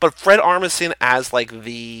like, but Fred Armisen as like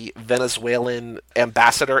the Venezuelan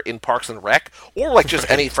ambassador in Parks and Rec, or like just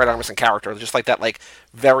any Fred Armisen character, just like that like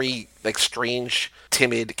very like strange,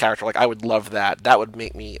 timid character. Like I would love that. That would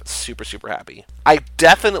make me super, super happy. I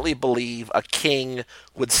definitely believe a king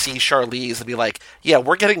would see Charlize and be like, yeah,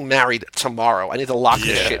 we're getting married tomorrow. I need to lock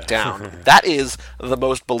this shit down. That is the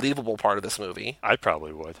most believable part of this movie. I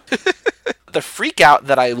probably would. The freak out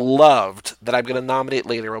that I loved, that I'm going to nominate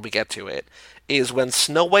later when we get to it, is when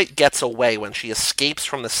Snow White gets away, when she escapes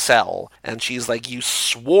from the cell, and she's like, you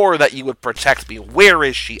swore that you would protect me. Where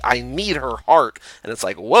is she? I need her heart. And it's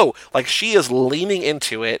like, whoa. Like, she is leaning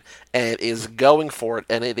into it, and is going for it,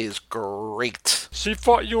 and it is great. She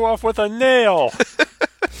fought you off with a nail!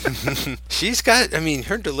 She's got, I mean,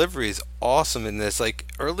 her delivery is awesome in this. Like,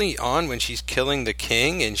 early on when she's killing the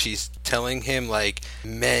king and she's telling him, like,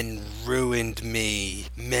 men ruined me.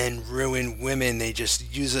 Men ruin women. They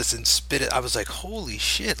just use us and spit it. I was like, holy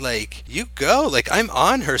shit, like, you go. Like, I'm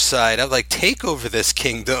on her side. I'm like, take over this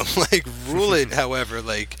kingdom. Like, rule it however.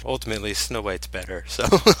 Like, ultimately, Snow White's better. So,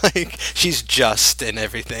 like, she's just and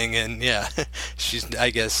everything. And, yeah, she's, I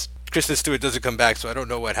guess... Kristen Stewart doesn't come back, so I don't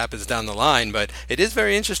know what happens down the line, but it is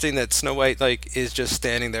very interesting that Snow White, like, is just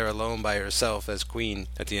standing there alone by herself as queen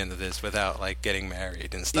at the end of this without, like, getting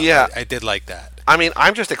married and stuff. Yeah. I did like that. I mean,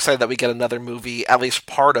 I'm just excited that we get another movie, at least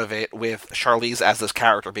part of it, with Charlize as this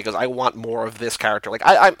character, because I want more of this character. Like,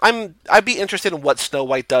 I'd be interested in what Snow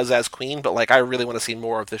White does as queen, but, like, I really want to see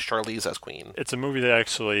more of this Charlize as queen. It's a movie that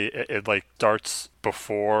actually, it like, starts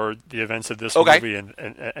before the events of this movie and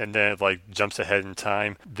then it like jumps ahead in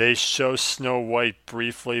time. They show Snow White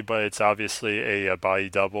briefly, but it's obviously a body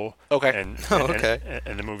double. Okay.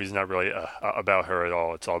 And the movie's not really about her at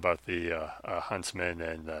all. It's all about the huntsman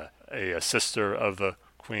and a sister of the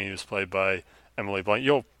queen who's played by Emily Blunt.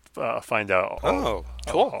 You'll find out all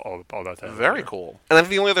about that. Very cool. And then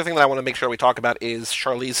the only other thing that I want to make sure we talk about is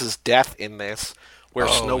Charlize's death in this, where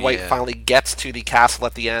Snow White finally gets to the castle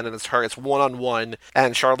at the end, and it's one-on-one,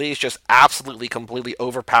 and Charlize just absolutely, completely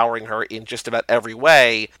overpowering her in just about every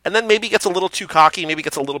way, and then maybe gets a little too cocky, maybe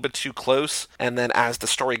gets a little bit too close, and then as the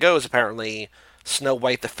story goes, apparently, Snow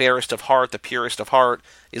White, the fairest of heart, the purest of heart,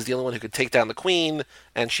 is the only one who could take down the queen,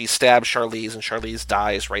 and she stabs Charlize, and Charlize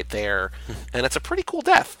dies right there. And it's a pretty cool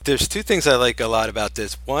death. There's two things I like a lot about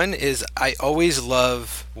this. One is I always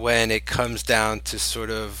love when it comes down to sort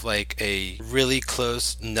of like a really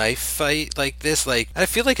close knife fight like this. Like, I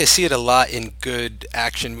feel like I see it a lot in good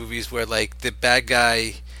action movies where like the bad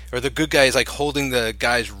guy or the good guy is like holding the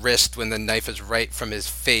guy's wrist when the knife is right from his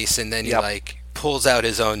face, and then he like pulls out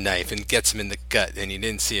his own knife and gets him in the gut, and he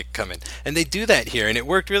didn't see it coming. And they do that here, and it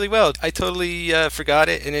worked really well. I totally forgot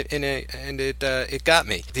it, and it got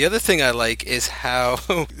me. The other thing I like is how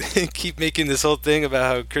they keep making this whole thing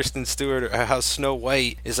about how Kristen Stewart, or how Snow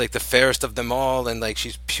White is like the fairest of them all, and like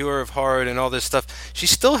she's pure of heart and all this stuff. She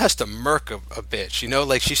still has to murk a bitch, you know?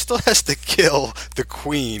 Like, she still has to kill the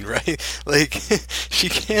queen, right? Like, she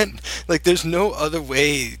can't, like, there's no other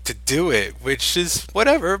way to do it, which is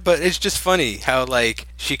whatever, but it's just funny how, like,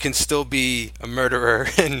 she can still be a murderer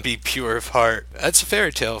and be pure of heart. That's a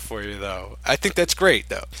fairy tale for you, though. I think that's great,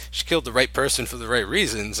 though. She killed the right person for the right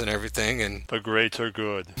reasons and everything, and... The great are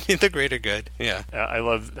good. The great are good, yeah. I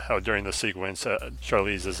love how during the sequence,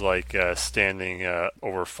 Charlize is, like, standing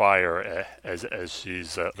over fire as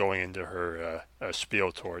she's going into her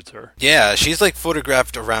spiel towards her. Yeah, she's, like,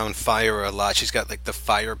 photographed around fire a lot. She's got, like, the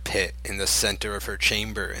fire pit in the center of her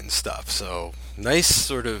chamber and stuff, so... Nice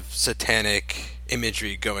sort of satanic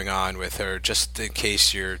imagery going on with her, just in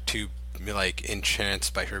case you're too like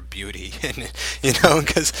entranced by her beauty, and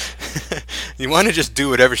because you want to just do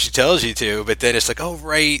whatever she tells you to, but then it's like, oh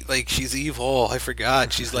right, like she's evil. I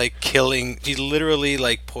forgot. She's like killing. She's literally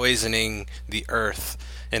like poisoning the earth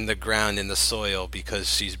and the ground and the soil because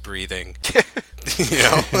she's breathing.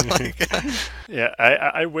 Yeah,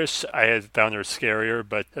 I wish I had found her scarier,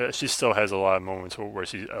 but she still has a lot of moments where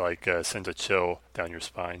she sends a chill down your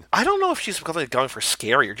spine. I don't know if she's going for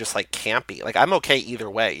scary or just like campy. Like I'm okay either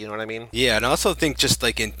way. You know what I mean? Yeah, and I also think just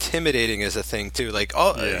like intimidating is a thing too. Like,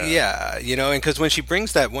 and because when she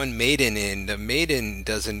brings that one maiden in, the maiden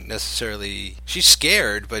doesn't necessarily. She's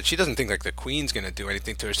scared, but she doesn't think like the queen's gonna do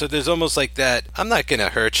anything to her. So there's almost like that. I'm not gonna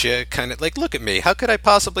hurt you. Kind of like, look at me. How could I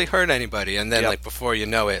possibly hurt anybody? And then like before you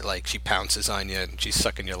know it, like she pounces on you and she's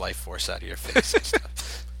sucking your life force out of your face and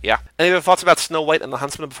stuff. Yeah. Any other thoughts about Snow White and the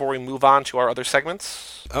Huntsman before we move on to our other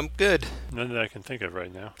segments? I'm good. None that I can think of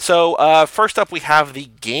right now. So, first up we have the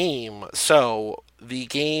game. So, the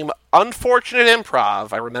game Unfortunate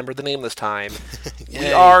Improv. I remembered the name this time.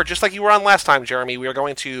 We are, just like you were on last time, Jeremy, we are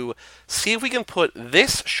going to see if we can put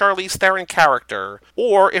this Charlize Theron character,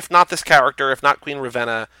 or if not this character, if not Queen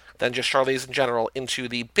Ravenna, then just Charlize in general, into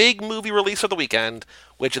the big movie release of the weekend,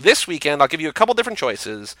 which this weekend, I'll give you a couple different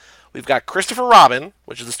choices. We've got Christopher Robin,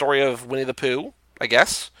 which is the story of Winnie the Pooh, I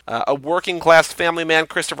guess. A working-class family man,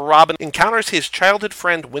 Christopher Robin, encounters his childhood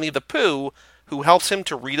friend Winnie the Pooh, who helps him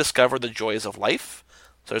to rediscover the joys of life.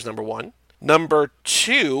 So there's number one. Number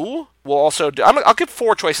two, we'll also do... I'll give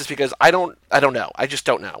four choices because I don't know. I just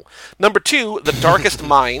don't know. Number two, The Darkest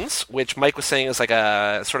Minds, which Mike was saying is like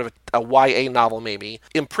a sort of a YA novel maybe.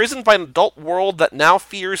 Imprisoned by an adult world that now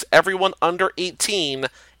fears everyone under 18,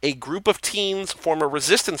 a group of teens form a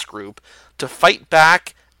resistance group to fight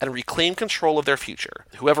back and reclaim control of their future.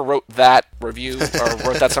 Whoever wrote that review or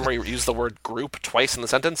wrote that summary used the word group twice in the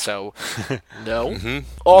sentence, so no. Mm-hmm.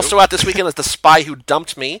 Also out this weekend is The Spy Who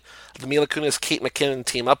Dumped Me, the Mila Kunis Kate McKinnon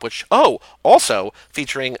team up, which, also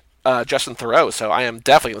featuring Justin Theroux, so I am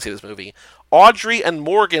definitely going to see this movie. Audrey and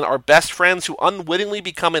Morgan are best friends who unwittingly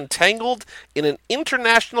become entangled in an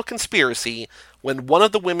international conspiracy when one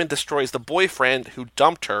of the women destroys the boyfriend who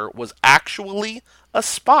dumped her was actually a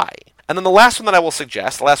spy. And then the last one that I will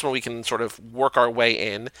suggest, the last one we can sort of work our way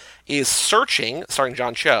in, is Searching, starring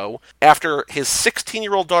John Cho. After his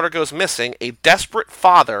 16-year-old daughter goes missing, a desperate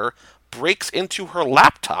father breaks into her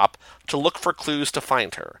laptop to look for clues to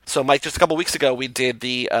find her. So, Mike, just a couple weeks ago, we did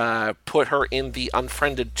the put her in the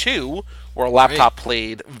Unfriended 2, where a laptop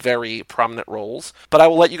played very prominent roles. But I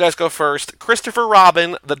will let you guys go first. Christopher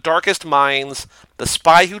Robin, The Darkest Minds, The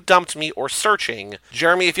Spy Who Dumped Me, or Searching.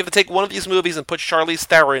 Jeremy, if you have to take one of these movies and put Charlize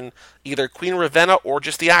Theron, either Queen Ravenna or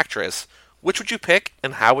just the actress, which would you pick,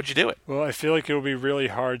 and how would you do it? Well, I feel like it would be really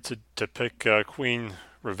hard to pick Queen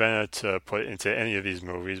Ravenna to put into any of these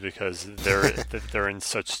movies because they're in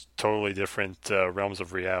such totally different realms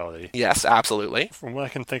of reality. Yes, absolutely. From what I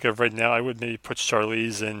can think of right now, I would maybe put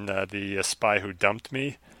Charlize in The Spy Who Dumped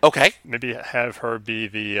Me. Okay. Maybe have her be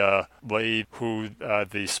the lady who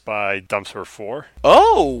the spy dumps her for.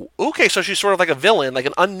 Oh, okay, so she's sort of like a villain, like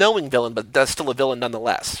an unknowing villain, but that's still a villain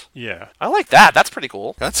nonetheless. Yeah. I like that. That's pretty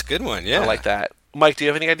cool. That's a good one, yeah. I like that. Mike, do you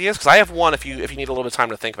have any ideas? Because I have one if you need a little bit of time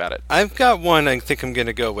to think about it. I've got one I think I'm going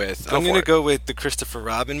to go with. I'm going to go with the Christopher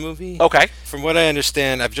Robin movie. Okay. From what I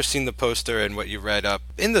understand, I've just seen the poster and what you read up.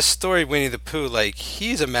 In the story, Winnie the Pooh, like,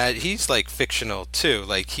 he's like fictional too.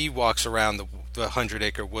 Like, he walks around the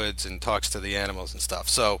 100-acre woods and talks to the animals and stuff.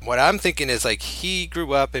 So what I'm thinking is, like, he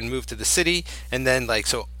grew up and moved to the city, and then, like,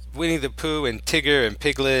 so Winnie the Pooh and Tigger and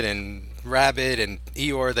Piglet and Rabbit and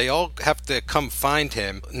Eeyore, they all have to come find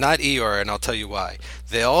him. Not Eeyore, and I'll tell you why.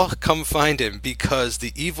 They all come find him because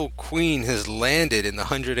the evil queen has landed in the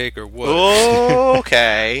 100-acre woods.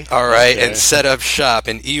 Okay. All right, and set up shop,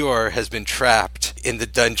 and Eeyore has been trapped in the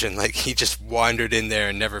dungeon. Like, he just wandered in there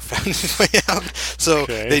and never found his way out. So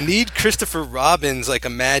they need Christopher Robin's, like,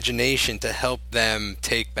 imagination to help them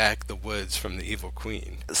take back the woods from the evil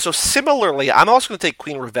queen. So similarly, I'm also going to take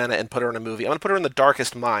Queen Ravenna and put her in a movie. I'm going to put her in The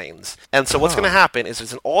Darkest Minds. And so what's going to happen is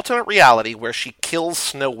it's an alternate reality where she kills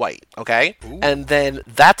Snow White, okay? Ooh. And then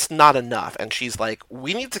that's not enough. And she's like,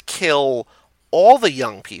 we need to kill all the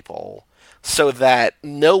young people so that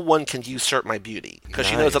no one can usurp my beauty. Because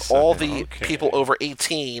she knows that all the people over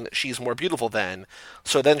 18, she's more beautiful than.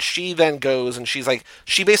 So then she goes and she's like,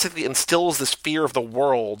 she basically instills this fear of the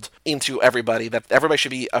world into everybody, that everybody should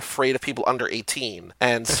be afraid of people under 18.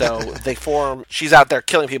 And so they form, she's out there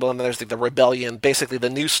killing people, and then there's the rebellion, basically the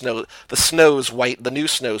new Snow's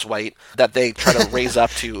White, that they try to raise up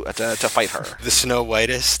to fight her. The Snow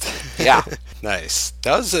Whitest? Yeah. Nice.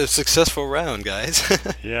 That was a successful round, guys.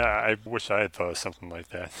 Yeah, I wish I had thought of something like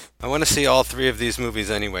that. I want to see all three of these movies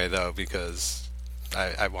anyway, though, because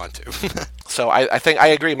I want to. So I think I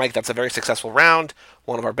agree, Mike. That's a very successful round,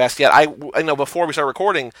 one of our best yet. I know before we started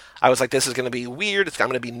recording, I was like, this is going to be weird. I'm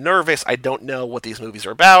going to be nervous. I don't know what these movies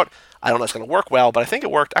are about. I don't know if it's going to work well, but I think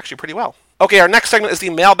it worked actually pretty well. Okay, our next segment is the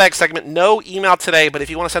mailbag segment. No email today, but if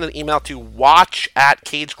you want to send an email to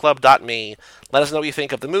watch@cageclub.me, let us know what you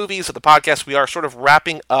think of the movies, of the podcast. We are sort of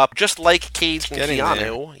wrapping up, just like Cage and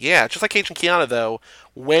Keanu. Yeah, just like Cage and Keanu, though.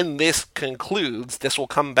 When this concludes, this will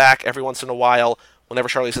come back every once in a while whenever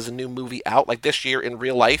Charlize has a new movie out. Like this year in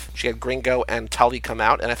real life, she had Gringo and Tully come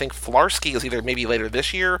out, and I think Flarsky is either maybe later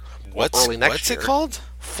this year or early next year. What's it called?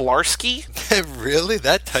 Flarsky? Really?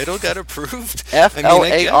 That title got approved?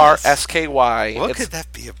 Flarsky. What could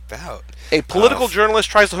that be about? A political journalist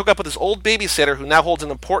tries to hook up with his old babysitter who now holds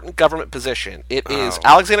an important government position. It is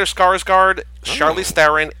Alexander Skarsgård, Charlize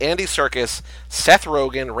Theron, Andy Serkis, Seth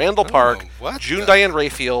Rogen, Randall Park, June Diane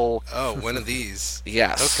Raphael. Oh, one of these.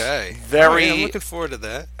 Yes. Okay. I'm looking forward to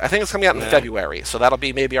that. I think it's coming out in February, so that'll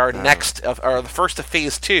be maybe our next, or the first of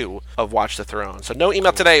phase 2 of Watch the Throne. So no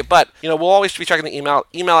email today, but we'll always be checking the email.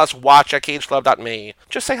 Email us watch@cageclub.me.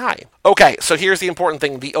 Just say hi. Okay, so here's the important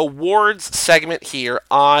thing: the awards segment here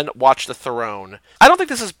on Watch the Throne. I don't think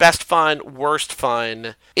this is best fun, worst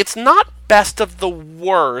fun. It's not best of the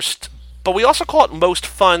worst, but we also call it most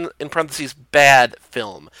fun, in parentheses, bad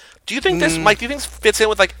film. Do you think this, Mike, this fits in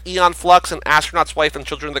with, like, Aeon Flux and Astronaut's Wife and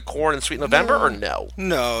Children of the Corn and Sweet November, or no?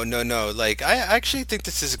 No. Like, I actually think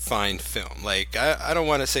this is a fine film. Like, I don't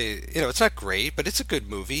want to say, it's not great, but it's a good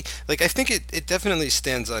movie. Like, I think it definitely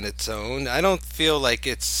stands on its own. I don't feel like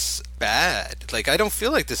it's bad. Like, I don't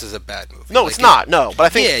feel like this is a bad movie. No, like, it's not, no. But I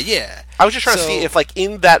think... Yeah. I was just trying to see if, like,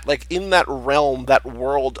 in that realm, that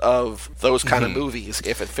world of those kind of movies,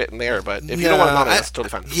 if it fit in there. But if you don't want to nominate, that's totally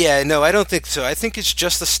fine. Yeah, no, I don't think so. I think it's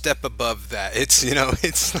just a step above that. It's,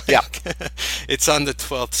 it's like, it's on the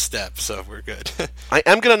 12th step, so we're good. I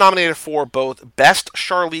am going to nominate it for both Best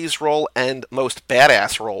Charlize Role and Most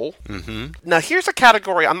Badass Role. Mm-hmm. Now, here's a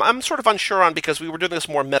category I'm sort of unsure on because we were doing this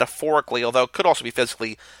more metaphorically, although it could also be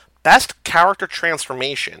physically. Best Character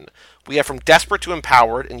Transformation. We have From Desperate to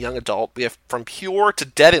Empowered in Young Adult. We have From Pure to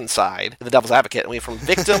Dead Inside in The Devil's Advocate. And we have From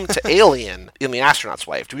Victim to Alien in The Astronaut's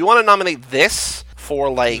Wife. Do we want to nominate this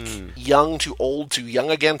for, like, young to old to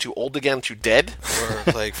young again to old again to dead? Or,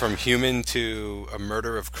 like, From Human to A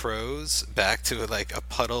Murder of Crows back to, like, a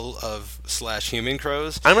puddle of /human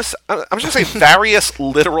crows? I'm just going to say various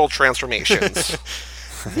literal transformations.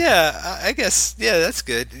 Yeah, I guess, that's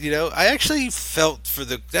good. I actually felt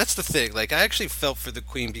that's the thing, like, I actually felt for the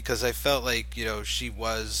Queen because I felt like, she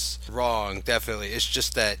was wrong, definitely. It's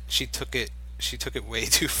just that she took it way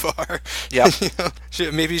too far. Yeah.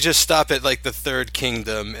 Maybe just stop at, like, the Third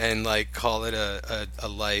Kingdom and, like, call it a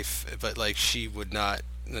life, but, like, she would not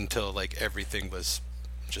until, like, everything was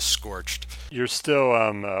just scorched. You're still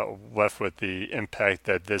left with the impact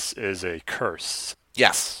that this is a curse.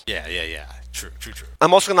 Yes. Yeah. True.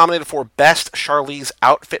 I'm also nominated for Best Charlize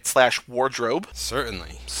Outfit /Wardrobe.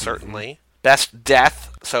 Certainly. Best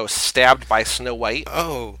Death, so stabbed by Snow White.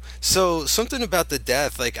 Oh, so something about the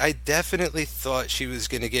death. Like, I definitely thought she was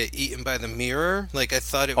going to get eaten by the mirror. Like, I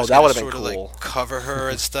thought it was going to sort of, cool. Like, cover her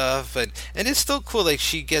and stuff. And it's still cool. Like,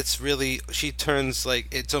 she turns, like,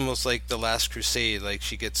 it's almost like The Last Crusade. Like,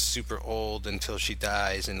 she gets super old until she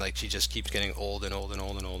dies. And, like, she just keeps getting old and old and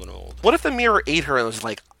old and old and old. What if the mirror ate her and was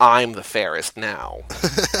like, I'm the fairest now?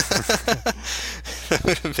 That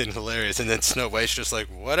would have been hilarious. And then Snow White's just like,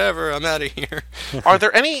 whatever, I'm out of here. Are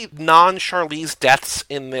there any non-Charlize deaths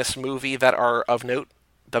in this movie that are of note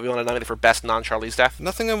that we want to nominate for Best Non-Charlize Death?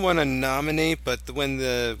 Nothing I want to nominate, but when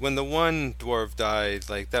the one dwarf died,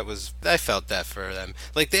 like, I felt that for them.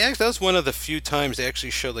 Like, that was one of the few times they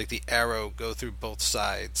actually showed, like, the arrow go through both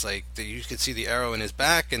sides. Like, you could see the arrow in his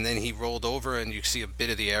back, and then he rolled over, and you see a bit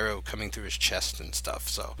of the arrow coming through his chest and stuff.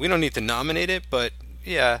 So we don't need to nominate it, but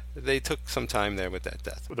yeah, they took some time there with that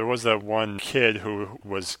death. There was that one kid who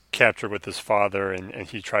was captured with his father, and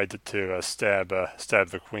he tried to stab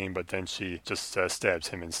the Queen, but then she just stabs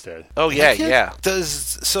him instead. Oh yeah.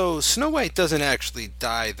 So Snow White doesn't actually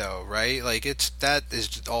die though, right? Like, that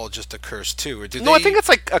is all just a curse too, or I think it's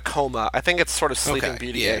like a coma. I think it's sort of Sleeping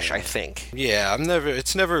Beauty-ish. Yeah. I think. Yeah,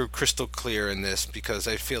 it's never crystal clear in this because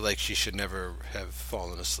I feel like she should never have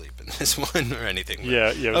fallen asleep in this one or anything.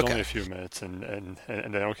 Yeah, it was only a few minutes, and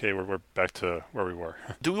and then okay, we're back to where we were.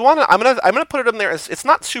 Do we want to? I'm gonna put it in there. It's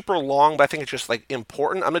not super long, but I think it's just like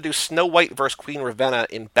important. I'm gonna do Snow White versus Queen Ravenna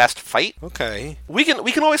in best fight. Okay. We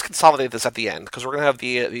can always consolidate this at the end because we're gonna have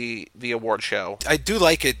the award show. I do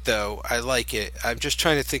like it, though. I like it. I'm just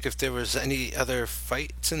trying to think if there was any other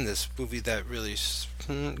fights in this movie that really...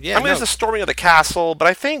 Yeah, there's the storming of the castle, but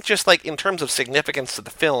I think just like in terms of significance to the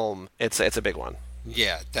film, it's a big one.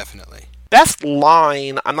 Yeah, definitely. Best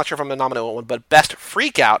line, I'm not sure if I'm going to nominate one, but best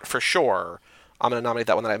freak out for sure. I'm going to nominate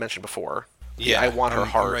that one that I mentioned before. Yeah, I Want Her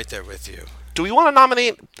Heart. I'm right there with you. Do we want to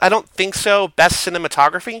nominate? I don't think so. Best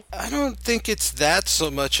cinematography? I don't think it's that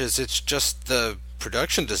so much as it's just the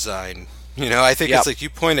production design. I think it's like you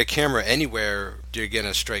point a camera anywhere, you're going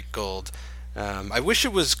to strike gold. I wish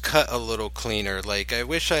it was cut a little cleaner. Like, I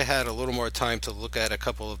wish I had a little more time to look at a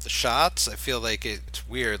couple of the shots. I feel like it's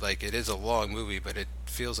weird. Like, it is a long movie, but it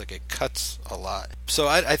feels like it cuts a lot. So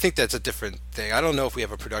I think that's a different thing. I don't know if we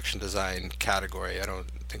have a production design category. I don't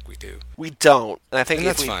think we do. We don't, and I think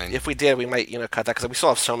that's fine. If we did, we might cut that because we still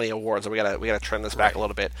have so many awards, and we gotta trim this back a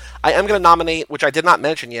little bit. I am gonna nominate, which I did not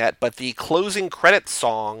mention yet, but the closing credits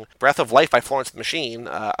song "Breath of Life" by Florence and the Machine,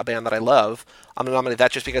 a band that I love. I'm gonna nominate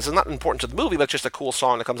that just because it's not important to the movie, but it's just a cool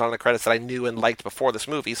song that comes on in the credits that I knew and liked before this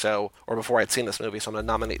movie, or before I'd seen this movie. So I'm gonna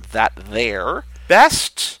nominate that there.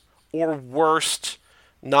 Best or worst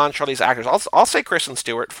non-Charlize actors? I'll say Kristen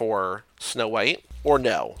Stewart for Snow White. Or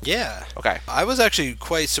no? Yeah. Okay. I was actually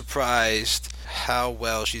quite surprised how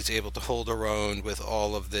well she's able to hold her own with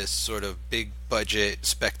all of this sort of big budget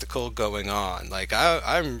spectacle going on. Like,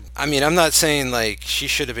 I'm not saying like she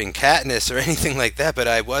should have been Katniss or anything like that, but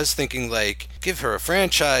I was thinking like, give her a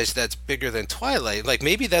franchise that's bigger than Twilight. Like,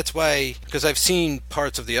 maybe that's why, because I've seen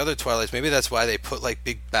parts of the other Twilights, maybe that's why they put like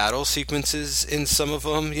big battle sequences in some of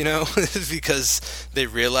them, because they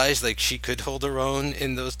realized like she could hold her own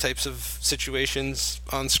in those types of situations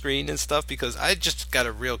on screen and stuff, because I just got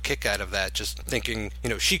a real kick out of that, just thinking,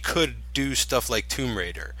 she could do stuff like Tomb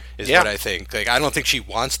Raider, is what I think. Like, I don't think she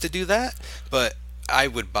wants to do that, but I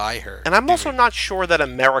would buy her. And I'm also not sure that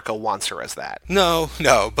America wants her as that. No,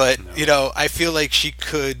 but, I feel like she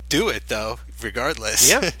could do it, though, regardless.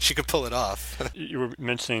 Yeah. She could pull it off. You were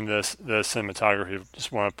mentioning the cinematography.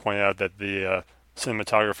 Just want to point out that the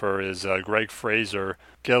cinematographer is Greg Fraser.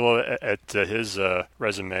 Get a look at his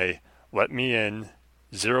resume. Let Me In,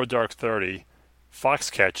 Zero Dark 30,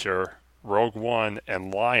 Foxcatcher, Rogue One,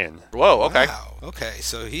 and Lion. Whoa, okay. Wow. Okay,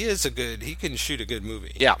 so he can shoot a good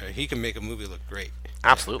movie. Yeah. He can make a movie look great.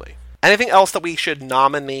 Absolutely. Anything else that we should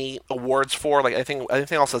nominate awards for? Like, anything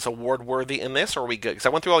else that's award worthy in this, or are we good? Because I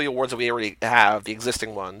went through all the awards that we already have, the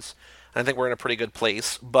existing ones, and I think we're in a pretty good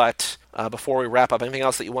place. But before we wrap up, anything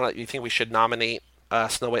else that you think we should nominate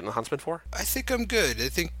Snow White and the Huntsman for? I think I'm good. I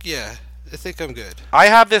think I'm good. I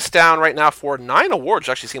have this down right now for 9 awards.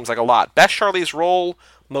 Actually seems like a lot. Best Charlize role,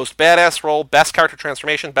 most badass role, best character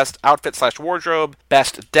transformation, best outfit/wardrobe,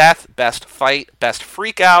 best death, best fight, best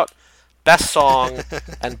freak out, best song,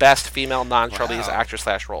 and best female non-Charlize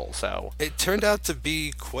actor/role. So it turned out to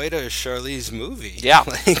be quite a Charlize movie. Yeah.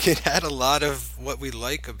 Like, it had a lot of what we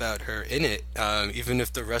like about her in it, even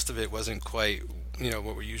if the rest of it wasn't quite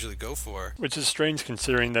what we usually go for. Which is strange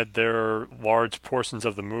considering that there are large portions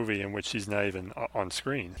of the movie in which she's not even on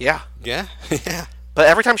screen. Yeah. Yeah. Yeah. But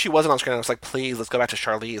every time she wasn't on screen, I was like, please, let's go back to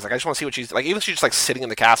Charlize. Like, I just want to see what she's... Like, even if she's just, like, sitting in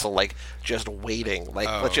the castle, like, just waiting. Like,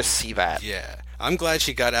 let's just see that. Yeah. I'm glad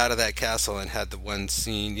she got out of that castle and had the one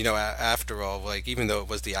scene, after all, like, even though it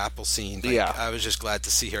was the apple scene, like, I was just glad to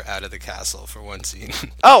see her out of the castle for one scene.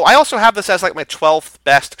 Oh, I also have this as, like, my 12th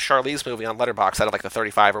best Charlize movie on Letterboxd out of, like, the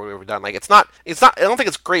 35 or we've done. Like, it's not, I don't think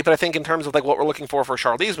it's great, but I think in terms of, like, what we're looking for a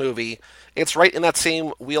Charlize movie, it's right in that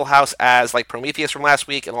same wheelhouse as, like, Prometheus from last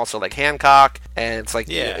week and also, like, Hancock, and it's, like,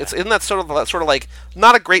 it's in that sort of, like,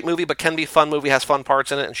 not a great movie, but can be fun movie, has fun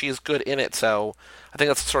parts in it, and she's good in it, so... I think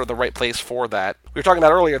that's sort of the right place for that. We were talking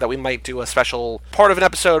about earlier that we might do a special part of an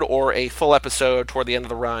episode or a full episode toward the end of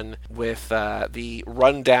the run with the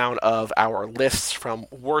rundown of our lists from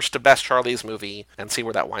worst to best Charlize movie and see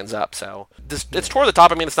where that winds up. So it's toward the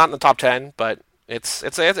top. I mean, it's not in the top 10, but it's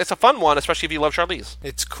a fun one, especially if you love Charlize.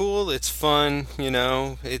 It's cool. It's fun.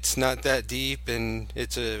 It's not that deep, and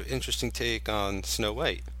it's an interesting take on Snow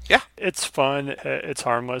White. Yeah. It's fun, it's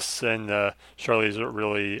harmless, and Charlize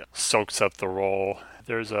really soaks up the role.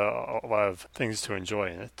 There's a lot of things to enjoy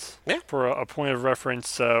in it. Yeah. For a point of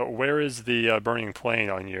reference, where is the Burning Plain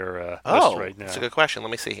on your list right now? That's a good question.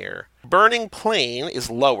 Let me see here. Burning Plain is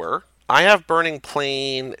lower. I have Burning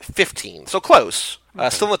Plain 15, so close.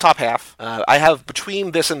 Still in the top half. I have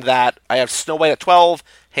between this and that, I have Snow White at 12,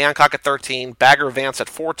 Hancock at 13, Bagger Vance at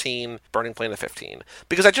 14, Burning Plain at 15.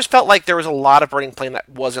 Because I just felt like there was a lot of Burning Plain that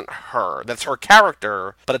wasn't her. That's her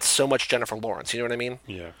character, but it's so much Jennifer Lawrence. You know what I mean?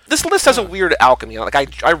 Yeah. This list has a weird alchemy.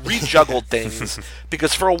 Like I rejuggled things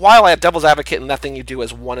because for a while I had Devil's Advocate and That Thing You Do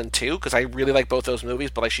as 1 and 2 because I really like both those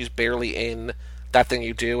movies, but like she's barely in That Thing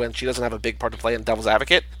You Do and she doesn't have a big part to play in Devil's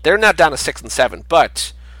Advocate. They're now down to 6 and 7,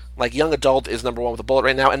 but like Young Adult is number 1 with a bullet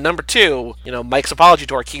right now, and number 2, Mike's Apology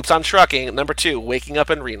Tour keeps on trucking. Number 2, Waking Up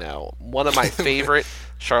in Reno, one of my favorite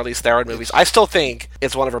Charlize Theron movies. I still think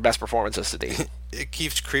it's one of her best performances to date. It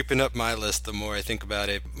keeps creeping up my list the more I think about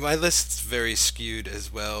it. My list's very skewed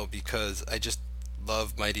as well because I just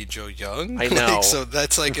love Mighty Joe Young. I know. So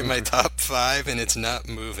that's like in my top 5 and it's not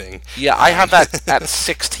moving. Yeah, I have that at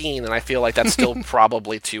 16 and I feel like that's still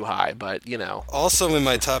probably too high, but Also in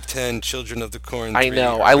my top 10, Children of the Corn 3. I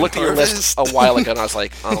know. I looked at your list a while ago and I was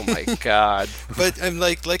like, oh my god. But I'm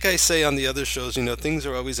like I say on the other shows, things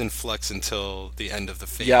are always in flux until the end of the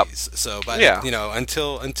phase. Yep. So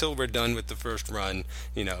until we're done with the first run,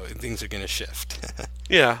 things are going to shift.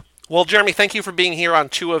 Yeah. Well, Jeremy, thank you for being here on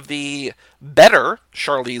 2 of the better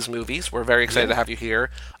Charlize movies. We're very excited to have you here.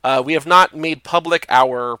 We have not made public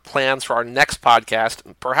our plans for our next podcast.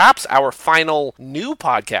 Perhaps our final new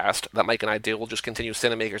podcast that Mike and I do. We'll just continue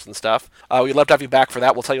Cinemakers and stuff. We'd love to have you back for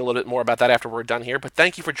that. We'll tell you a little bit more about that after we're done here. But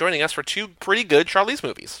thank you for joining us for 2 pretty good Charlize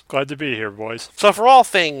movies. Glad to be here, boys. So for all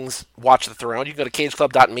things Watch the Throne, you can go to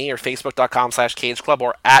cageclub.me or facebook.com/cageclub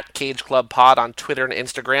or at cageclubpod on Twitter and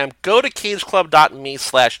Instagram. Go to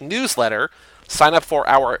cageclub.me/newsletter. Sign up for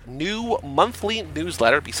our new monthly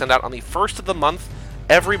newsletter. Be sent out on the first of the month,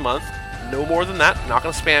 every month. No more than that. Not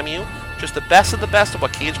going to spam you. Just the best of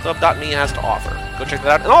what cageclub.me has to offer. Go check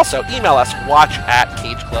that out. And also, email us,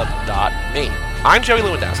 watch@cageclub.me. I'm Joey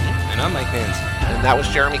Lewandowski. And I'm Mike Manzi. And that was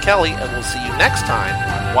Jeremy Kelly. And we'll see you next time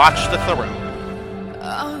on Watch the Throne.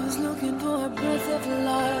 I was looking for a breath of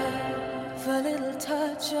life, a little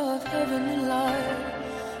touch of heavenly light.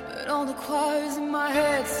 But all the choirs in my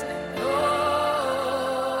head sing, oh.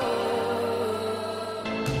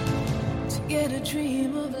 To get a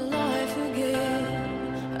dream of life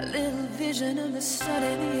again, a little vision of the sun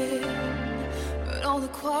in the air. But all the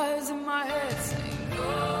choirs in my head sing,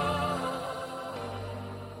 oh.